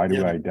 Why do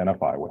we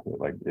identify with it?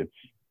 Like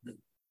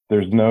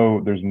there's no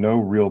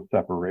real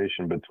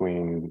separation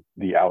between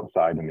the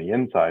outside and the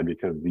inside,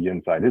 because the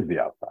inside is the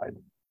outside.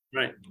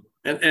 Right.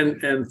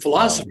 And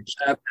philosophers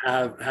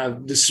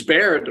have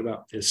despaired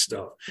about this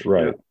stuff.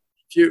 Right.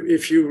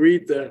 If you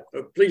read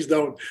please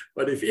don't,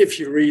 but if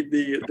you read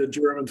the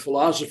German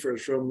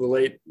philosophers from the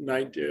late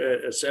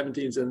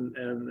 17th and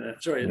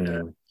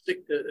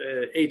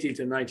 18th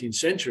and 19th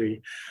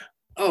century,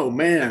 oh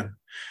man,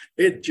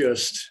 it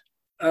just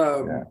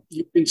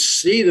you can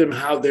see them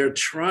how they're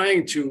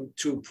trying to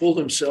pull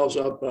themselves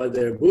up by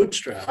their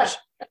bootstraps,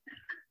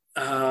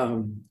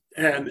 and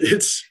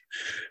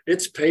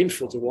it's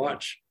painful to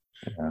watch.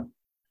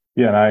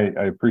 Yeah, and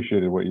I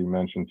appreciated what you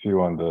mentioned too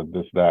on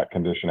the that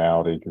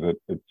conditionality, because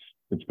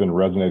it's been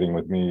resonating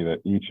with me that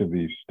each of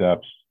these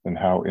steps and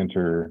how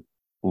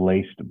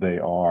interlaced they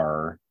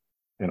are,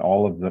 and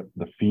all of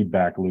the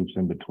feedback loops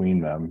in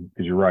between them.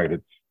 Because you're right,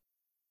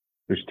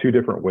 there's two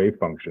different wave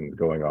functions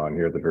going on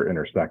here that are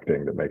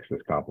intersecting that makes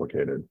this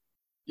complicated.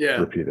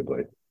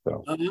 Repeatedly.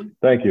 So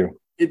thank you.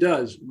 It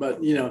does,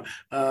 but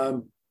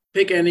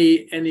pick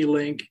any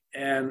link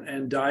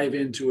and dive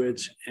into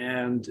it,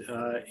 and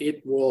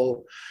it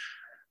will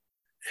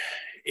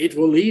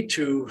lead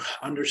to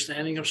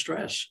understanding of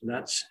stress.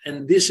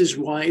 And this is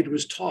why it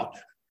was taught.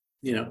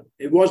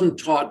 It wasn't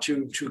taught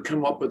to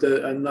come up with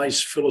a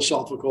nice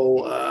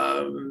philosophical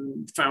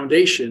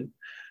foundation.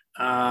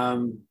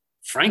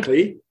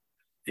 Frankly,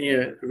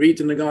 read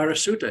the Nagara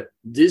Sutta.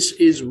 This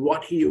is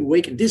what he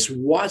awakened. This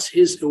was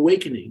his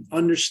awakening,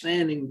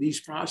 understanding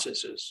these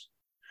processes.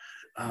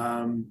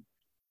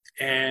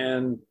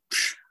 And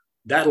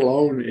that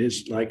alone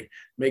is like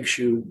makes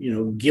you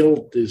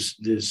gilt this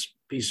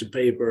piece of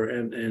paper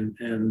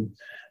and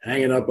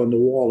hang it up on the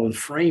wall and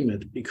frame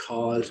it,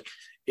 because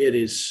it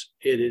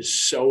is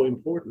so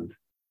important.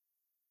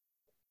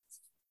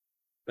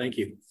 Thank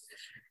you.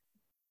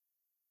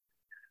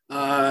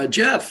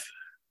 Jeff,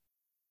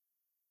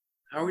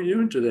 how are you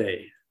doing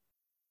today?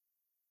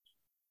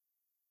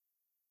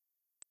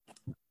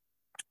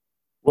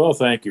 Well,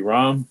 thank you,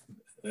 Ram.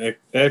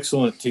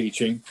 Excellent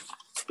teaching.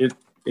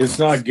 It's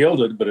not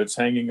gilded, but it's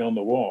hanging on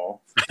the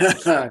wall.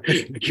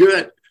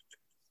 Good.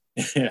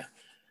 Yeah.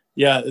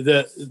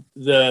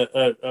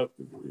 A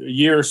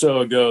year or so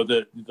ago,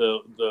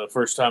 the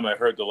first time I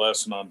heard the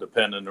lesson on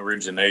dependent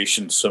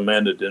origination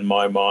cemented in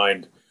my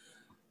mind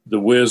the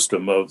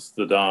wisdom of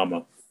the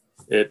Dhamma.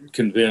 It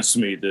convinced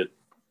me that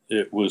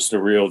it was the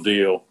real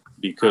deal,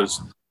 because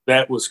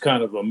that was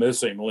kind of a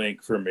missing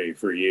link for me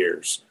for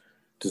years.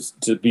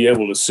 To be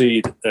able to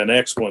see an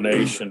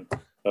explanation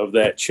of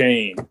that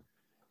chain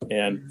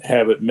and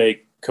have it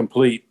make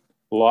complete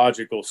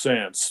logical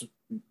sense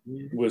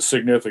was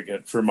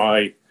significant for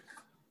my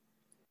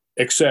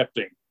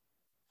accepting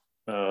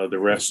the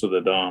rest of the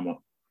Dhamma.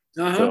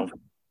 So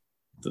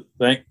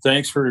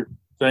thanks for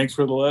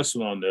the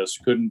lesson on this.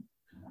 Couldn't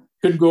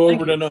go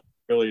over it enough,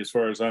 really, as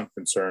far as I'm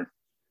concerned.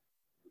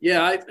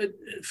 Yeah,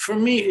 for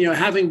me,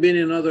 having been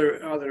in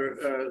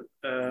other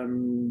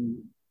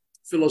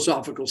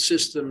philosophical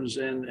systems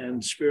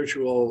and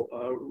spiritual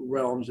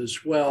realms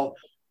as well,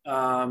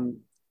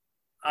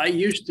 I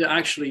used to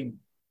actually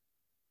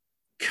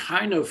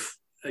kind of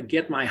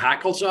get my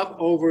hackles up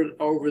over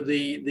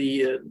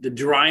the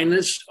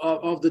dryness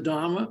of the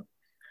Dhamma.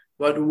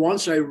 But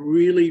once I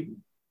really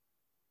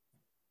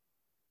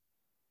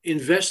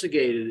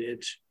investigated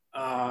it,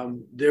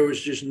 there was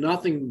just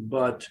nothing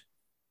but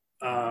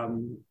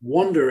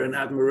wonder and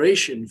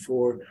admiration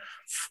for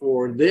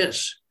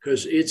this,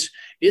 because it's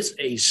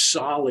a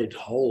solid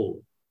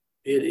whole.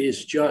 It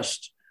is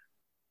just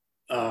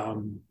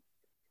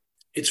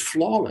it's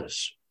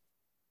flawless.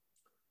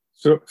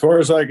 So far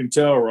as I can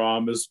tell,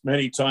 Ram, as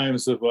many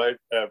times as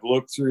I've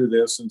looked through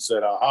this and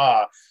said,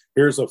 aha,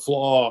 here's a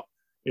flaw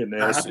in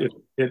this,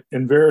 it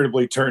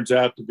invariably turns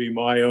out to be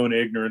my own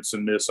ignorance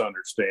and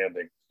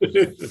misunderstanding.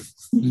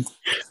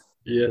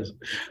 Yes,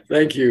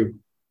 thank you.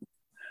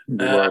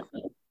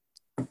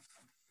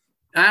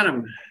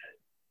 Adam.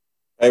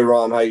 Hey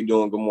Ron, how you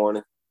doing? Good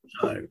morning.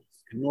 Good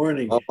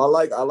morning. I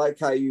like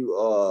how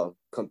you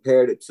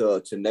compared it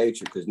to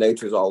nature, because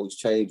nature is always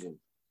changing.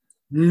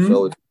 Mm-hmm.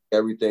 So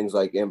everything's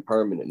like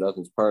impermanent.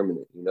 Nothing's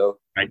permanent, you know?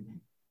 Right.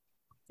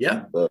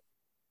 Yeah. But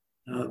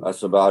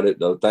that's about it,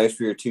 though. Thanks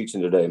for your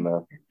teaching today,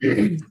 man.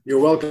 You're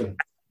welcome.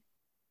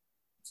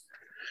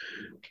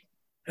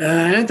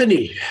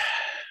 Anthony.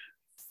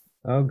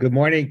 Oh, good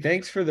morning.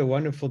 Thanks for the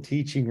wonderful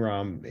teaching,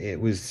 Ram. It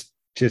was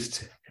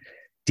just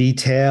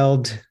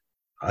detailed,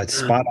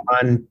 spot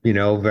on, you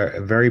know,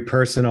 very, very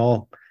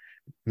personal,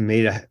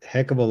 made a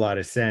heck of a lot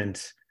of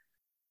sense.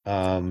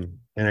 And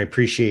I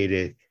appreciate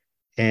it.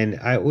 And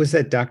was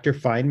that Dr.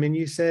 Feynman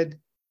you said?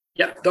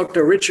 Yeah,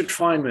 Dr. Richard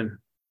Feynman.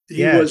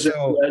 He was a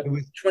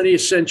 20th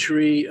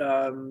century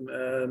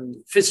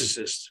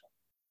physicist.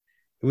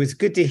 It was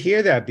good to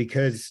hear that,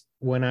 because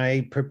when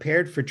I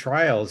prepared for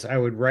trials, I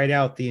would write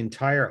out the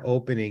entire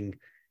opening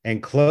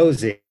and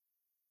closing.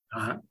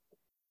 Uh-huh.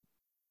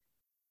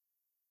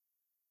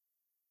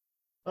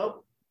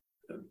 Oh.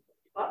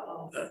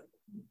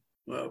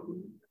 Well,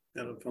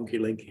 got a funky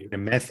link here. A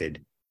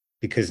method,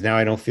 because now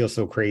I don't feel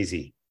so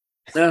crazy.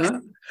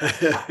 Uh-huh.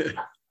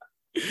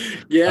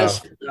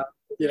 Yes.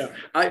 You know,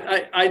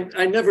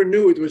 I never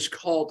knew it was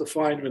called the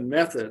Feynman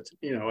method,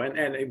 you know,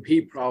 and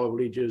he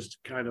probably just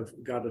kind of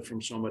got it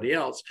from somebody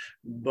else.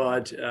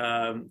 But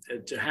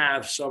to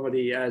have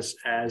somebody as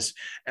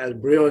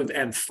brilliant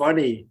and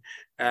funny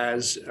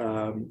as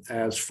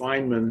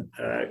Feynman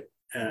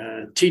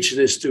teach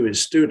this to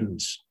his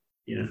students,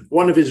 you know,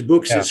 one of his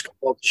books is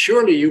called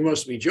 "Surely You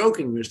Must Be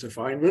Joking, Mr.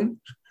 Feynman."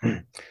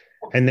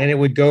 And then it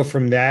would go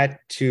from that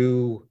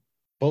to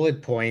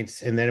bullet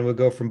points, and then it would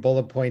go from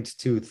bullet points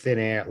to thin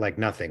air, like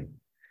nothing.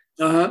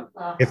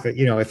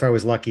 If I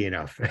was lucky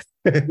enough.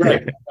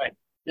 right.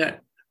 Yeah.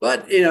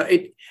 But you know,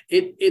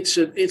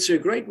 it's a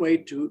great way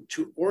to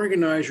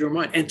organize your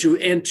mind and to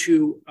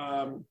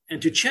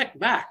check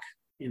back.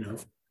 You know,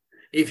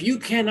 if you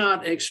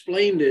cannot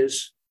explain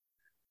this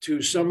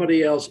to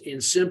somebody else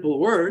in simple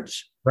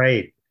words,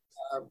 right?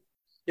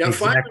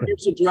 Feynman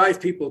used to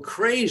drive people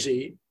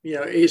crazy, you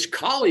know, his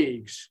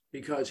colleagues,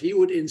 because he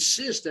would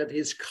insist that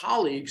his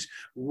colleagues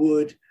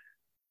would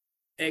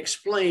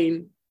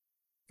explain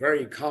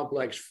very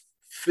complex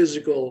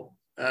physical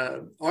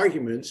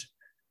arguments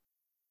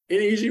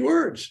in easy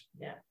words.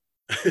 Yeah.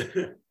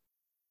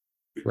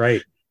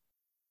 Right.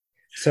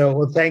 So,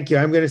 well, thank you.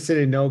 I'm going to sit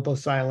in noble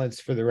silence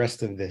for the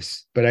rest of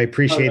this, but I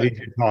appreciated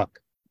your talk.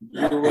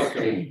 You're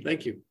welcome.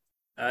 Thank you.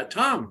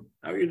 Tom,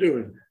 how are you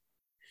doing?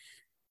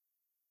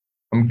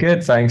 I'm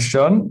good, thanks,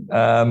 John.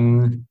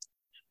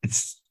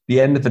 It's the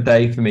end of the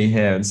day for me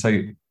here, and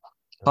so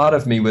part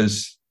of me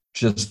was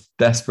just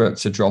desperate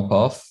to drop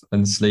off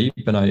and sleep,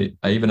 and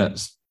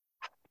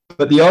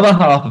but the other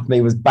half of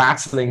me was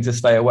battling to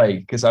stay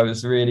awake, because I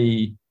was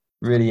really,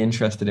 really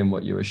interested in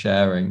what you were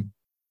sharing.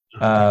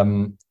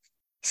 So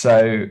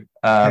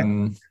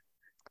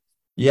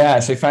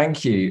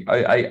thank you.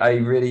 I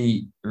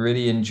really,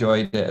 really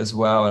enjoyed it as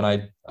well,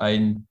 and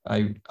I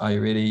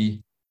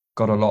really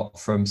got a lot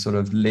from sort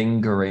of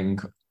lingering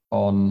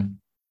on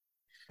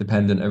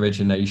dependent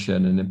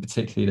origination, and in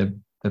particularly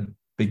the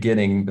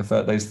beginning,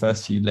 those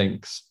first few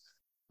links.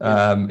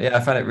 I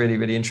found it really,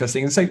 really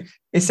interesting. And so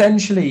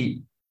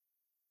essentially,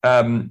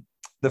 the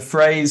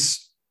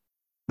phrase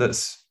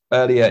that's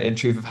earlier in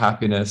Truth of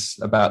Happiness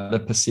about the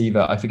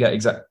perceiver, I forget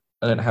exactly,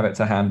 I don't have it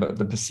to hand, but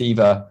the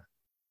perceiver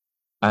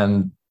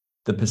and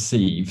the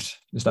perceived,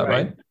 is that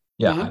right?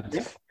 Yeah.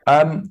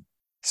 Uh-huh.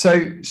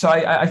 So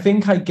I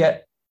think I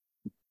get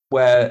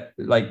where,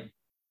 like,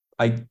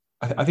 I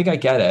think I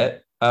get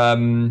it.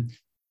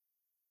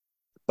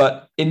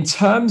 But in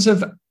terms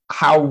of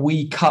how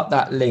we cut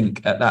that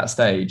link at that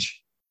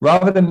stage,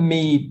 rather than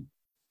me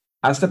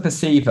as the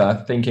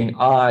perceiver thinking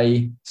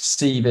I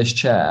see this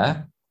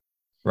chair,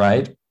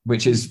 right,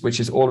 which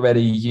is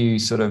already you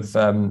sort of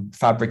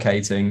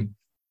fabricating.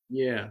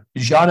 Yeah.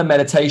 Jhana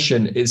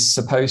meditation is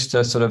supposed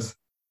to sort of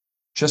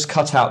just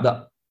cut out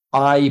the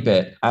I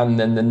bit and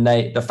then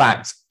the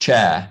fact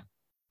chair.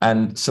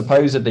 And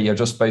supposedly you're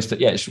just supposed to,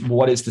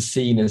 what is the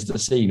scene is the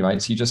scene,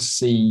 right? So you just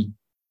see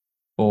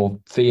or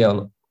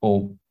feel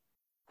or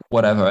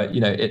whatever, you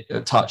know,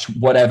 touch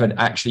whatever it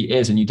actually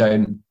is, and you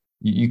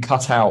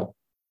cut out,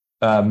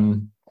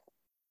 that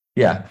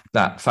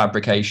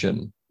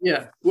fabrication.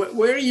 Yeah,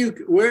 where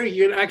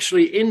you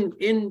actually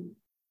in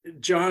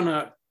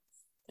jhana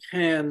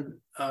can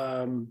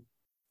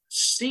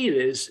see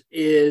this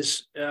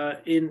is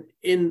in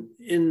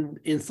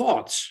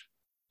thoughts,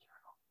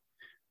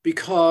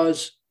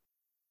 because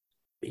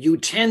you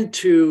tend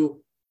to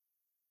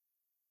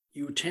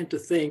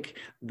think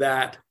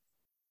that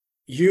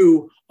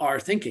you are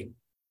thinking.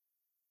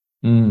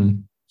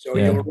 So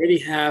you already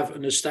have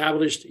an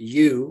established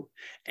you,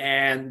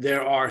 and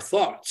there are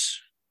thoughts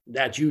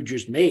that you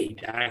just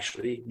made.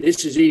 Actually,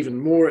 this is even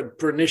more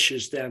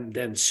pernicious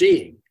than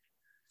seeing,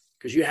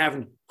 because you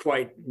haven't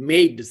quite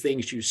made the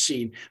things you've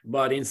seen.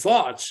 But in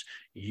thoughts,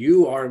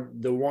 you are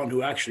the one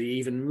who actually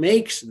even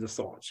makes the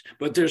thoughts.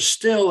 But there's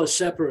still a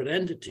separate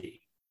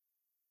entity.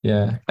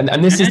 Yeah.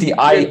 And this is the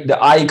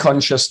eye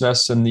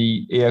consciousness and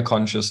the ear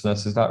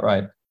consciousness. Is that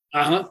right?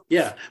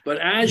 Yeah. But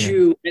as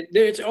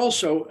there's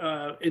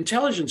also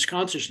intelligence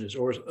consciousness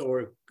or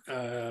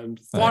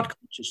thought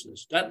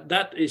consciousness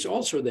that is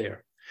also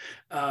there.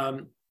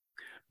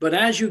 But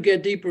as you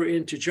get deeper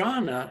into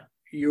jhana,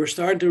 you're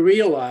starting to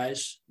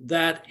realize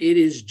that it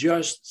is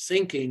just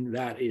thinking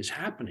that is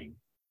happening.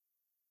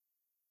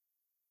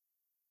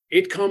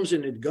 It comes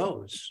and it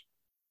goes.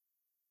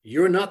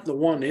 You're not the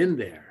one in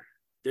there.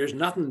 There's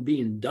nothing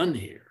being done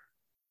here.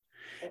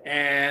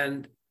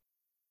 And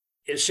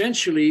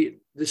essentially,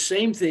 the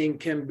same thing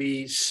can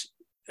be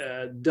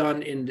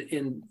done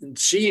in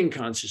seeing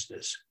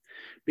consciousness,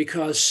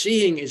 because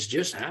seeing is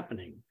just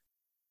happening.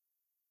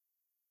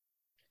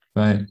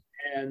 Right.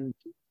 And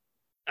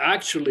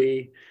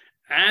actually,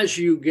 as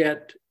you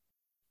get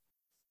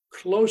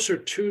closer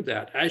to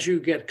that, as you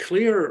get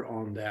clearer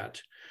on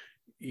that,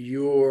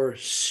 your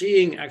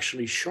seeing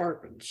actually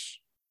sharpens,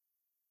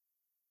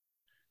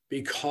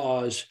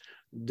 because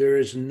there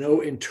is no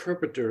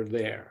interpreter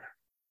there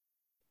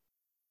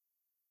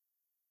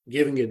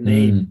giving it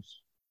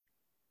names.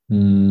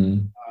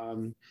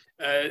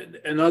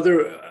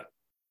 Another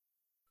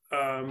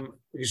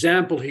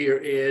example here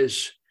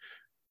is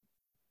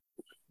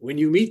when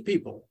you meet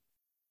people,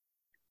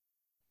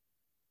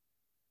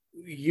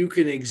 you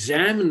can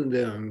examine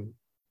them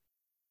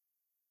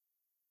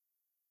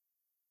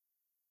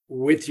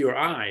with your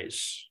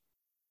eyes,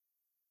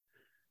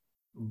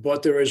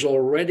 but there is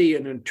already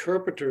an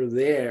interpreter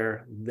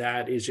there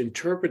that is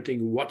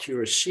interpreting what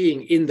you're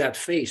seeing in that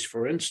face,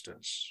 for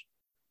instance.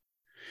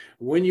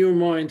 When your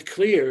mind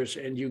clears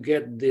and you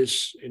get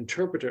this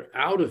interpreter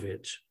out of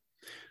it,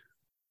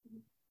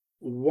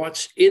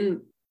 what's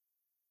in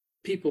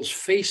people's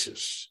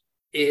faces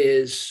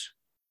is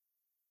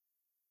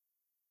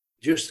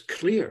just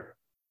clear.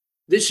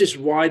 This is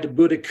why the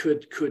Buddha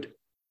could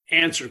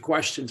answer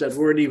questions that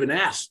weren't even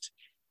asked,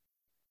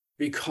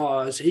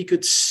 because he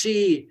could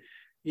see,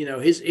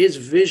 his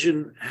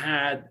vision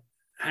had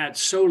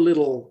so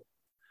little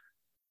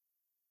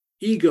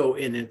ego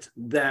in it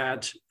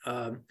that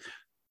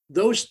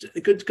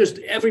because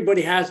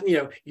everybody has,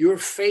 your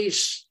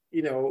face,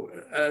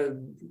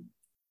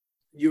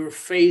 your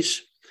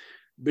face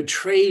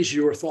betrays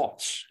your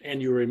thoughts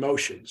and your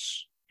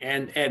emotions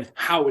and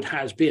how it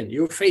has been.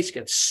 Your face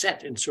gets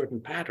set in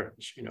certain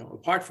patterns,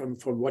 apart from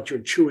what you're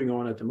chewing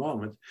on at the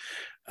moment.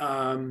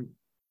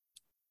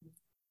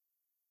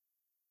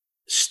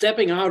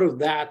 Stepping out of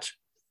that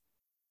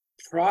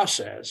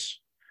process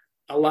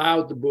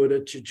allowed the Buddha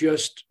to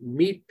just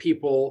meet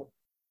people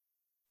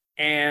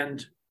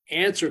and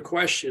answer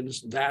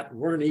questions that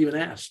weren't even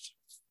asked,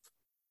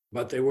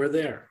 but they were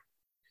there.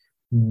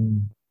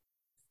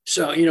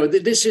 So,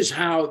 this is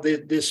how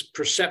this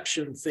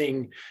perception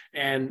thing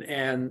and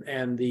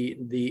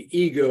the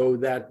ego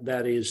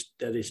that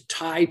is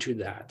tied to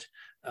that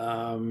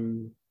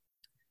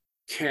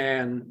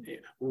can,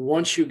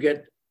 once you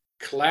get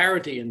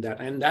clarity in that,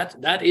 and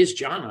that is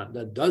jhana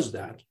that does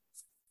that,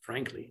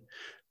 frankly,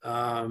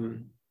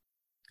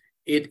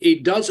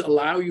 it does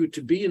allow you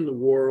to be in the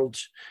world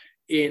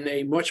in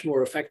a much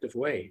more effective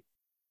way,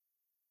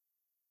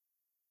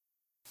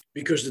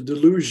 because the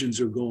delusions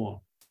are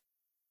gone.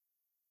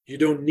 You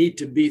don't need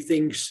to be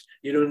things,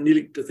 you don't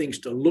need the things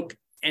to look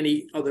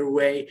any other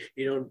way.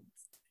 You don't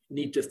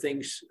need to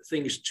things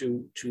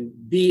to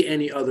be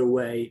any other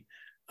way.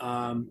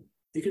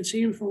 You can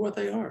see them for what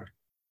they are,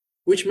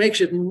 which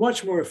makes it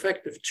much more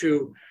effective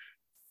to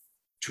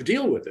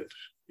deal with it,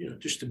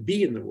 just to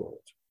be in the world.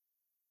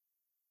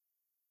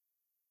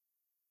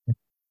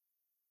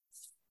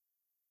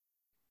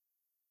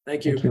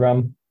 Thank you. Thank you,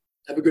 Ram.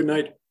 Have a good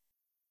night.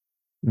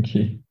 Thank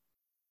you.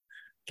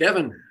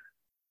 Kevin.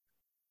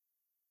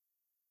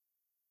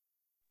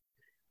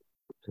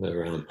 Hello,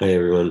 Ram. Hi,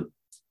 everyone.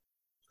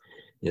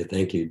 Yeah,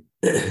 thank you.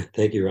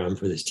 Thank you, Ram,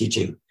 for this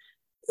teaching.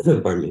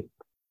 Pardon me.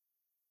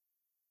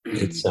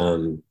 It's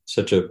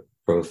such a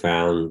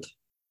profound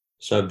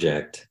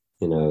subject,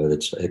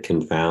 it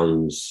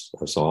confounds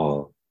us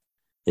all.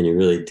 And you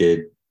really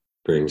did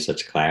bring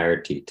such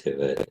clarity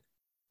to it.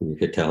 You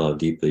could tell how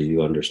deeply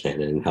you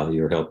understand it and how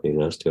you're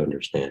helping us to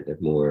understand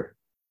it more.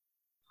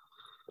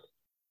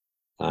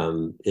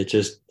 It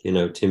just,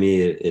 to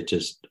me, it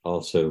just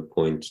also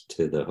points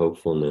to the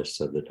hopefulness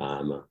of the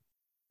Dhamma,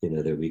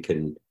 that we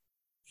can,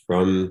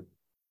 from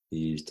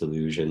these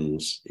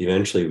delusions,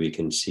 eventually we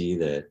can see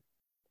that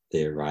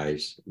they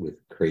arise with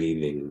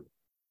craving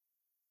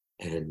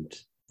and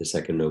the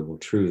second noble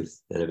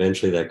truth. And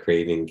eventually that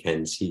craving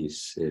can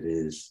cease. It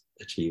is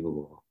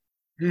achievable.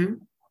 Mm-hmm.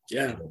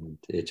 Yeah. And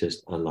it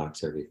just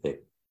unlocks everything.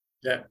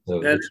 Yeah.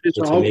 So it's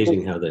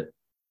amazing how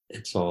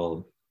it's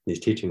all, these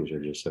teachings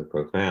are just so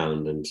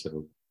profound and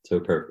so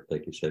perfect,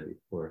 like you said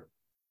before.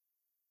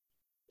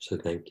 So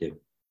thank you.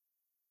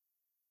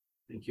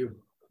 Thank you.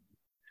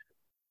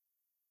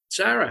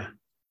 Sarah,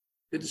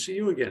 good to see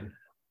you again.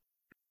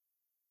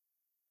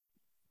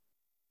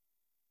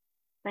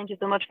 Thank you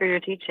so much for your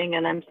teaching,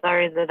 and I'm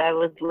sorry that I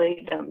was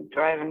late. I'm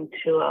driving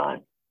to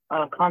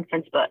a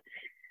conference, but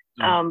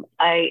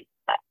I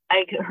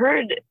I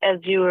heard as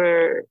you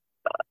were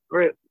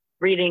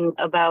reading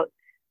about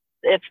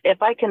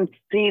if I can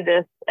see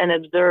this and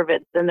observe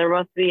it, then there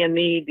must be a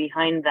me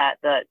behind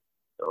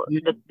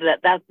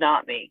that's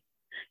not me.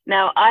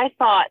 Now, I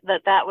thought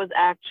that was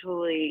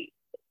actually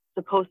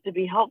supposed to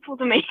be helpful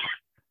to me.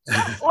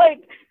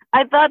 Like,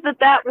 I thought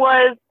that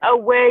was a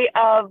way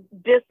of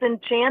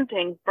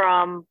disenchanting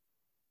from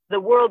the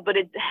world, but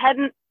it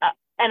hadn't,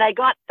 and I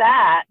got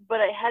that, but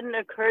it hadn't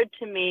occurred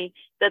to me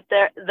that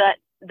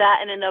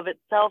that in and of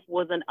itself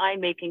was an I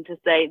making to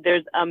say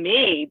there's a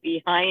me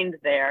behind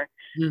there.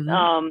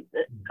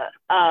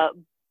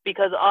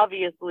 Because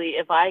obviously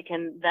if I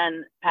can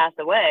then pass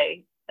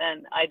away,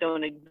 then I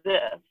don't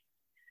exist.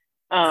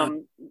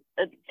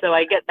 So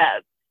I get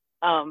that.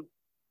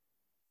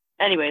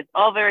 Anyways,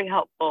 all very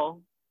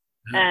helpful.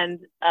 And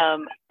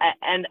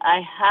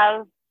I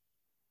have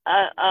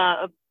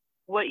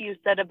what you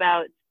said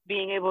about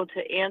being able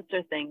to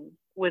answer things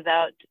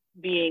without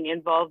being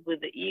involved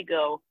with the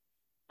ego.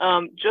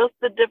 Just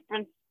the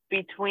difference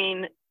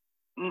between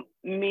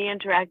me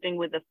interacting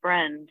with a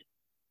friend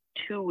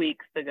 2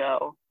 weeks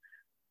ago,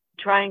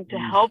 trying to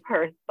help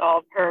her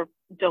solve her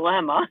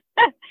dilemma,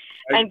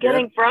 and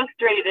getting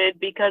frustrated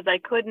because I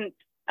couldn't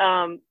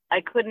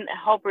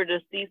help her to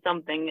see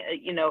something.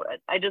 You know,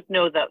 I just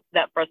know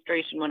that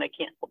frustration when I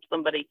can't help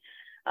somebody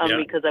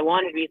because I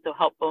want to be so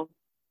helpful.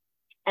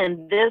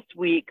 And this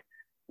week,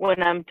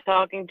 when I'm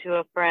talking to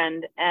a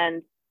friend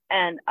and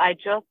I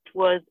just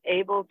was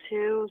able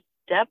to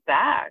step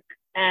back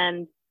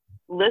and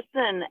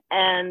listen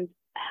and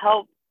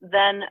help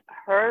then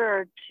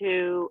her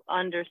to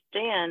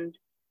understand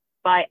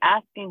by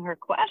asking her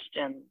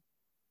questions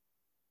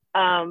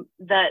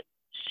that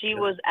she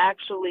was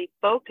actually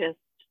focused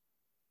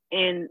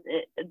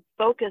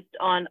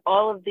on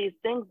all of these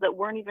things that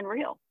weren't even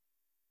real,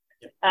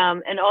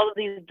 and all of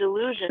these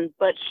delusions,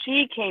 but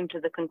she came to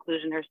the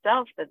conclusion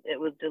herself that it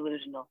was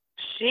delusional.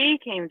 She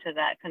came to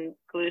that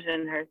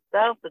conclusion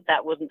herself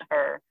that wasn't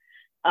her.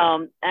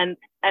 And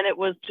it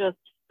was just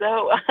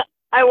so,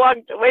 I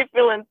walked away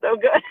feeling so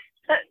good,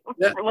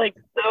 like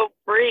so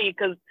free,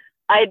 because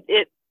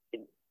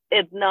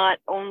it's not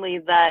only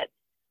that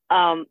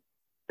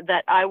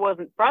that I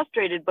wasn't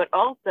frustrated, but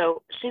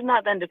also she's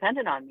not then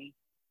dependent on me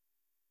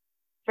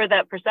for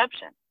that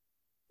perception.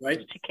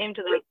 Right. She came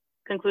to those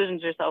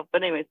conclusions herself.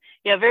 But anyways,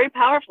 yeah, very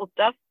powerful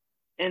stuff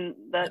in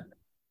that.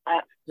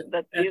 At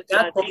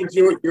that point,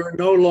 you're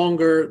no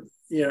longer,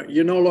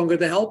 you're no longer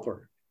the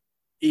helper,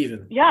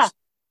 even. Yeah.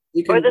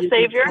 Or the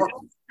savior.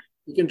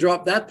 You can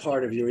drop that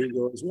part of your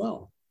ego as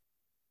well.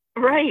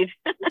 Right.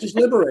 Which is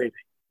liberating,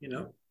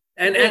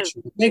 and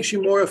actually it makes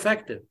you more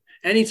effective.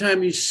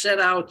 Anytime you set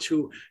out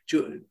to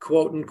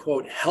quote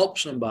unquote help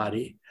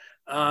somebody,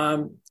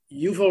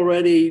 you've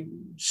already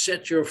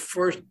set your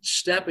first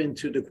step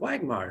into the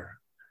quagmire,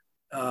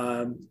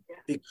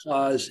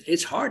 because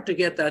it's hard to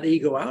get that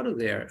ego out of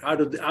there,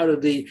 out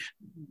of the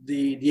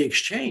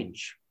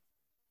exchange,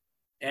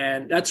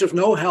 and that's of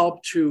no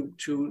help to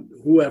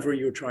whoever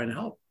you're trying to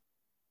help.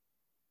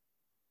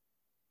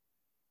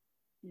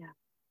 Yeah.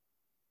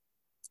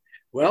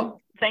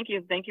 Well, thank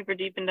you for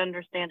deepened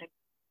understanding.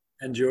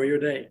 Enjoy your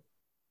day.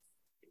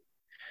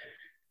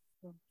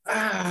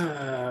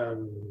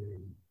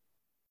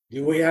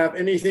 Do we have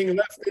anything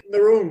left in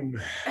the room?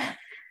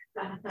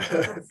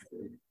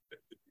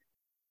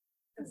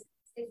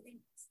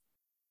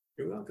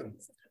 You're welcome.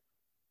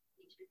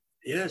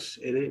 Yes,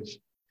 it is.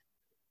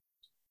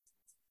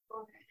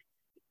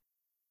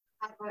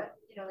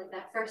 Like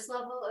that first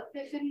level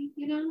epiphany,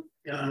 and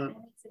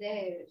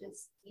today it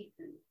just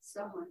deepened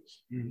so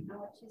much. And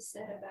what you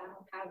said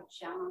about how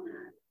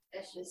Jhana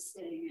is just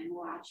sitting and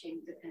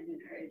watching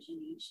dependent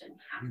origination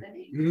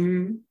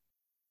happening.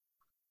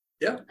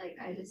 Yeah. Like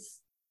I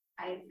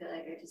feel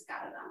like I just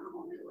got it on a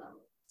whole new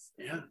level.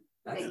 So yeah.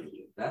 Thank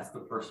you. That's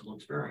the personal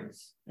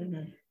experience.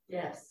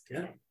 Yes.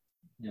 Yeah.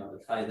 To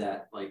tie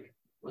that, like,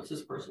 what's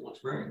his personal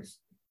experience?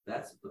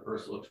 That's the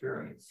personal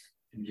experience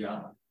in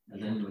Jhana.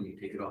 And then when you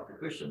take it off the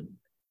cushion,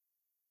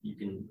 you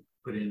can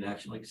put it in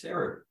action like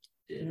Sarah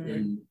did.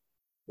 And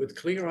with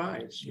clear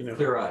eyes,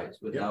 Clear eyes,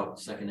 without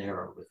second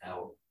error,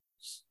 without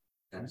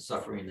that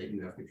suffering that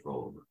you have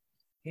control over.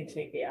 You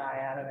take the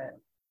eye out of it.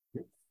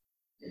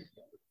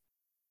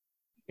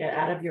 Get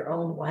out of your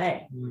own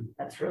way.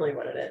 That's really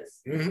what it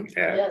is.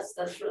 Yeah. Yes,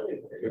 that's really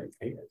what it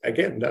is.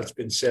 Again, that's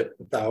been said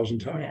 1,000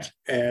 times,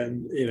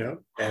 and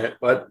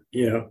but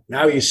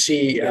now you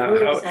see how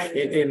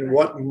in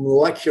what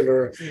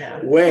molecular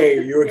way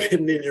you're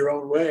getting in your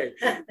own way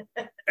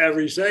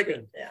every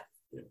second.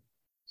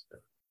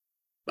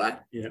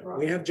 But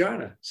we have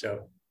Jhana,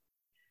 so.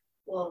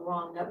 Well,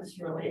 Ron, that was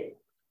really,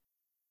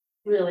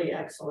 really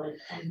excellent,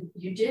 and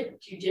you did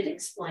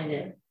explain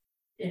it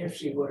in a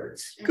few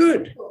words.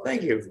 Good,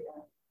 thank you.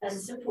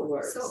 As simple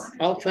words.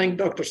 I'll thank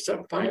Dr.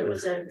 Stephanie. It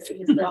was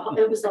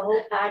the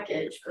whole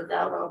package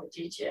without all the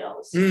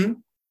details,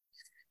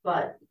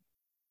 but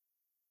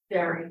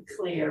very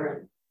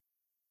clear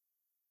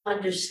and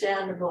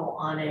understandable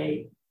on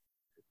a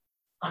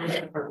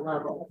different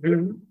level.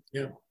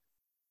 Yeah.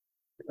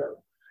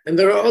 So And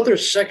there are other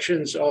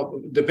sections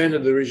of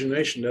dependent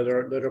origination that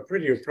are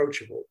pretty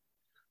approachable.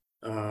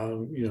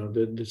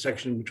 The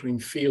section between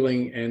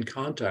feeling and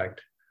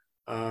contact.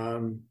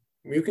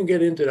 You can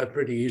get into that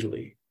pretty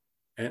easily.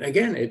 And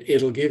again,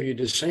 it'll give you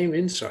the same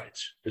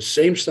insights. The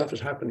same stuff is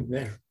happening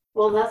there.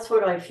 Well, that's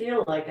what I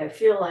feel like. I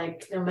feel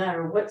like no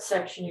matter what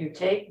section you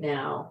take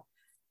now,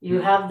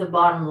 you have the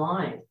bottom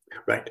line.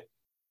 Right.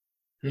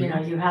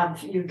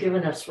 You've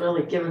given us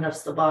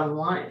the bottom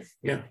line.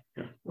 Yeah.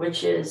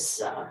 Which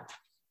is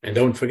and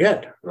don't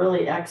forget,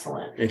 really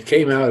excellent. It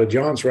came out of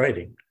John's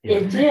writing.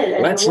 It did.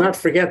 Let's not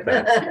forget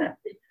that.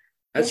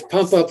 Let's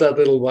pump up that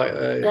little.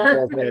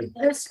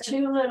 Those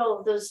two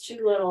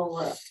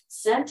little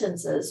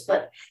sentences.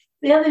 But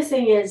the other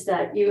thing is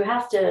that you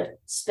have to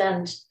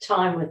spend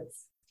time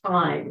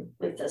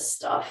with this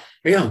stuff.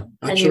 Yeah,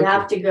 absolutely. And you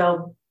have to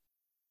go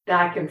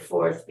back and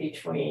forth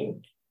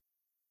between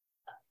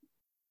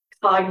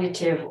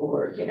cognitive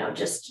or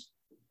just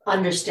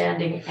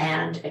understanding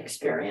and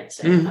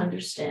experiencing,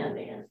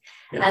 understanding,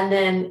 and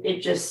then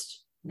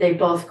they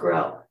both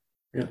grow.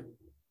 Yeah.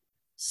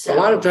 So a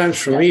lot of times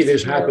for me,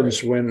 this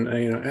happens when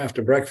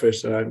after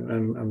breakfast,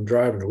 I'm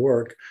driving to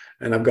work,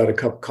 and I've got a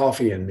cup of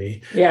coffee in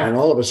me, and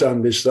all of a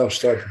sudden this stuff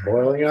starts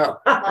boiling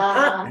up,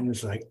 and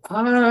it's like,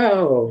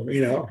 while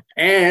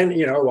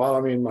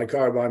I'm in my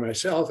car by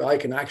myself, I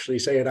can actually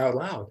say it out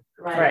loud,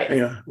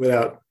 right?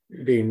 Without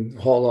being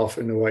hauled off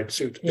in a white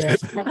suit. Yeah.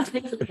 I'm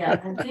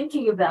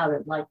thinking about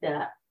it like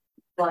that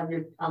while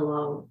you're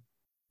alone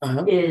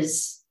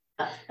is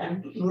a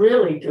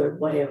really good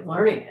way of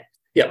learning it.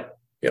 Yeah.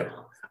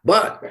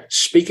 But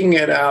speaking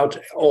it out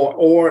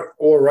or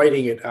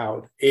writing it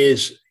out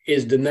is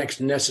the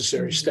next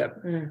necessary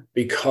step,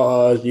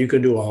 because you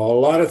can do a whole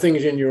lot of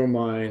things in your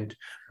mind,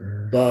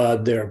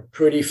 but they're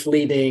pretty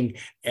fleeting,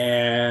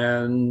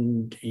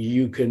 and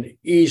you can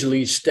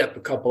easily step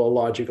a couple of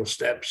logical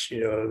steps,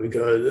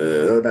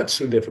 because that's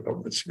too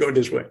difficult. Let's go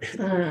this way.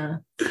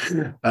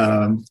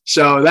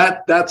 So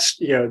that's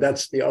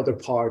the other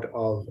part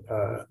of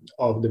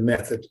the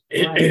method.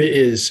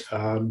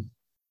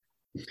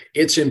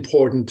 It's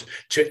important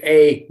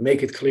to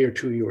make it clear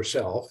to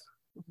yourself,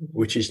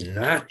 which is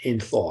not in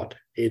thought,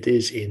 it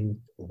is in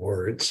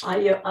words.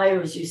 I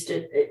always used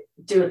to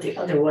do it the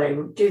other way,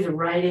 do the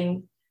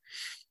writing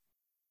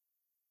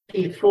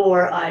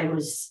before I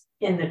was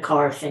in the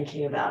car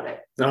thinking about it.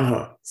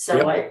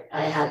 So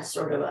I had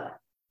sort of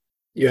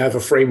you have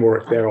a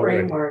framework there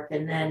already.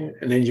 And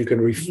then you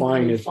can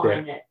refine it.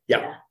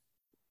 Yeah.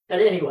 But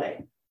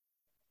anyway,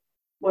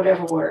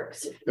 whatever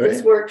works.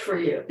 It's worked for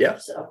you. Yeah.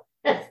 So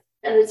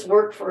and it's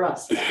worked for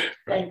us.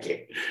 Thank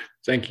you.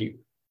 Thank you.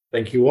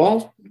 Thank you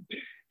all.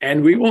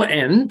 And we will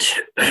end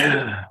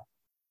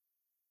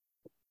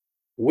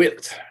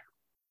with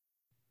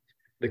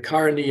the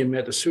Karaniya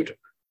Metta Sutta,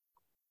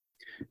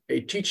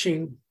 a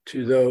teaching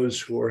to those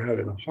who are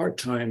having a hard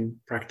time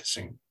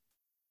practicing.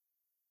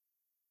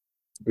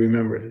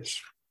 Remember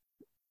this.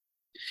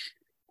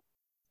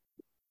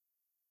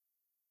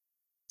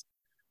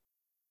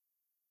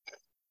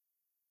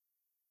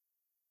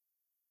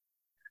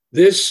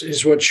 This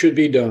is what should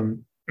be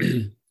done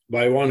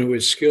by one who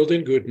is skilled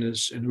in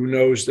goodness and who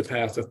knows the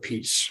path of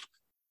peace.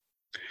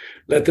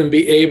 Let them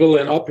be able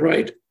and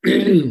upright,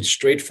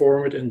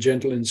 straightforward and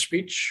gentle in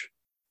speech,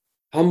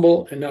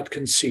 humble and not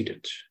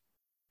conceited,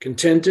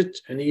 contented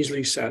and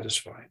easily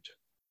satisfied,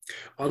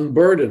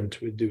 unburdened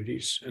with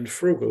duties and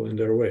frugal in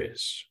their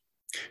ways,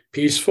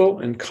 peaceful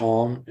and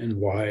calm and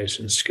wise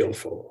and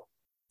skillful,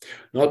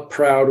 not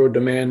proud or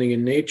demanding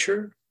in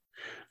nature.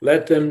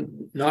 Let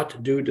them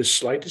not do the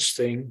slightest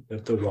thing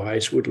that the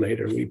wise would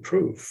later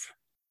reprove.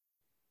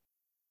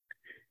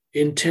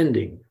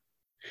 Intending,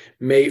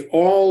 may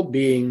all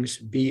beings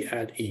be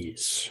at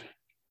ease,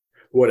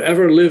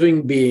 whatever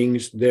living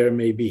beings there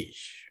may be,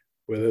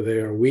 whether they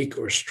are weak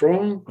or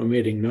strong,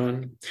 omitting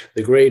none,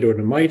 the great or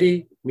the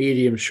mighty,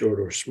 medium, short,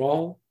 or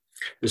small,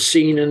 the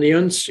seen and the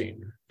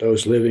unseen,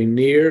 those living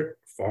near,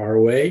 far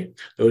away,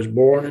 those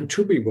born and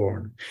to be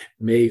born,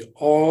 may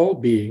all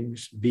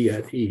beings be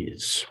at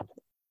ease.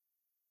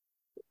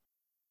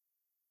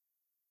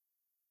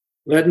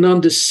 Let none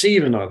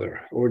deceive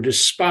another or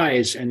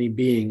despise any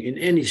being in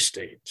any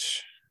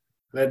state.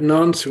 Let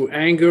none through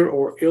anger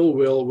or ill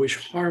will wish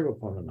harm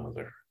upon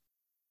another.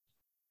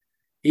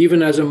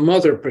 Even as a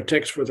mother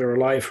protects with her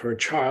life her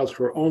child,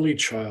 her only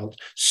child,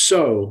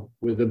 so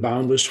with a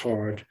boundless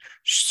heart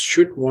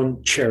should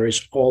one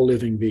cherish all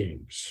living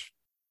beings,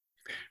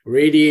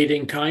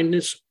 radiating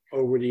kindness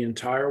over the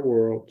entire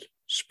world,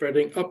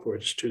 spreading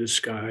upwards to the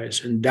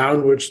skies and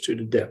downwards to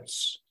the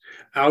depths,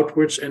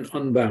 outwards and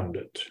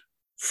unbounded,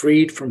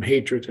 freed from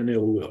hatred and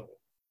ill will.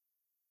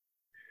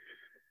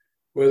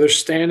 Whether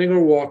standing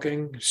or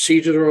walking,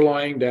 seated or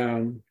lying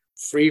down,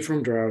 free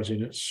from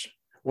drowsiness,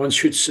 one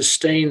should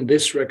sustain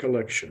this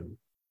recollection.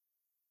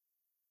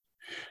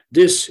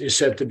 This is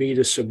said to be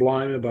the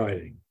sublime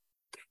abiding.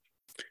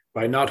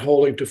 By not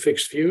holding to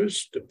fixed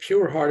views, the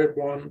pure-hearted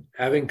one,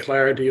 having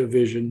clarity of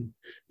vision,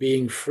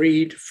 being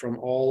freed from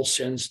all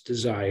sense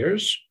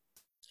desires,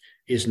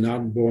 is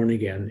not born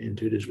again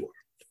into this world.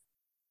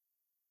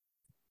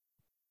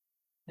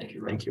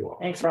 you. Ron. Thank you all.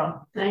 Thanks, Ron.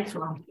 Thanks,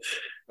 Ron.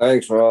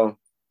 Thanks, Ron.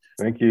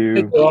 Thank you.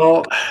 Thank you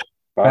all.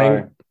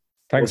 Bye.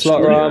 Thanks a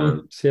lot,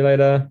 Ron. See you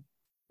later.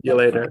 See you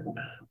later.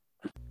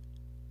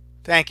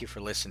 Thank you for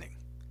listening.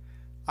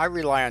 I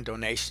rely on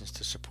donations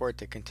to support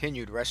the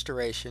continued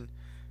restoration,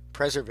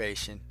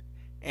 preservation,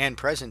 and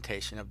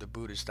presentation of the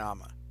Buddha's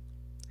Dhamma.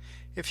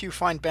 If you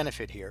find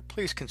benefit here,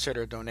 please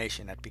consider a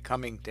donation at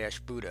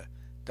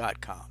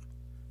becoming-buddha.com.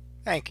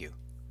 Thank you.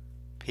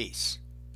 Peace.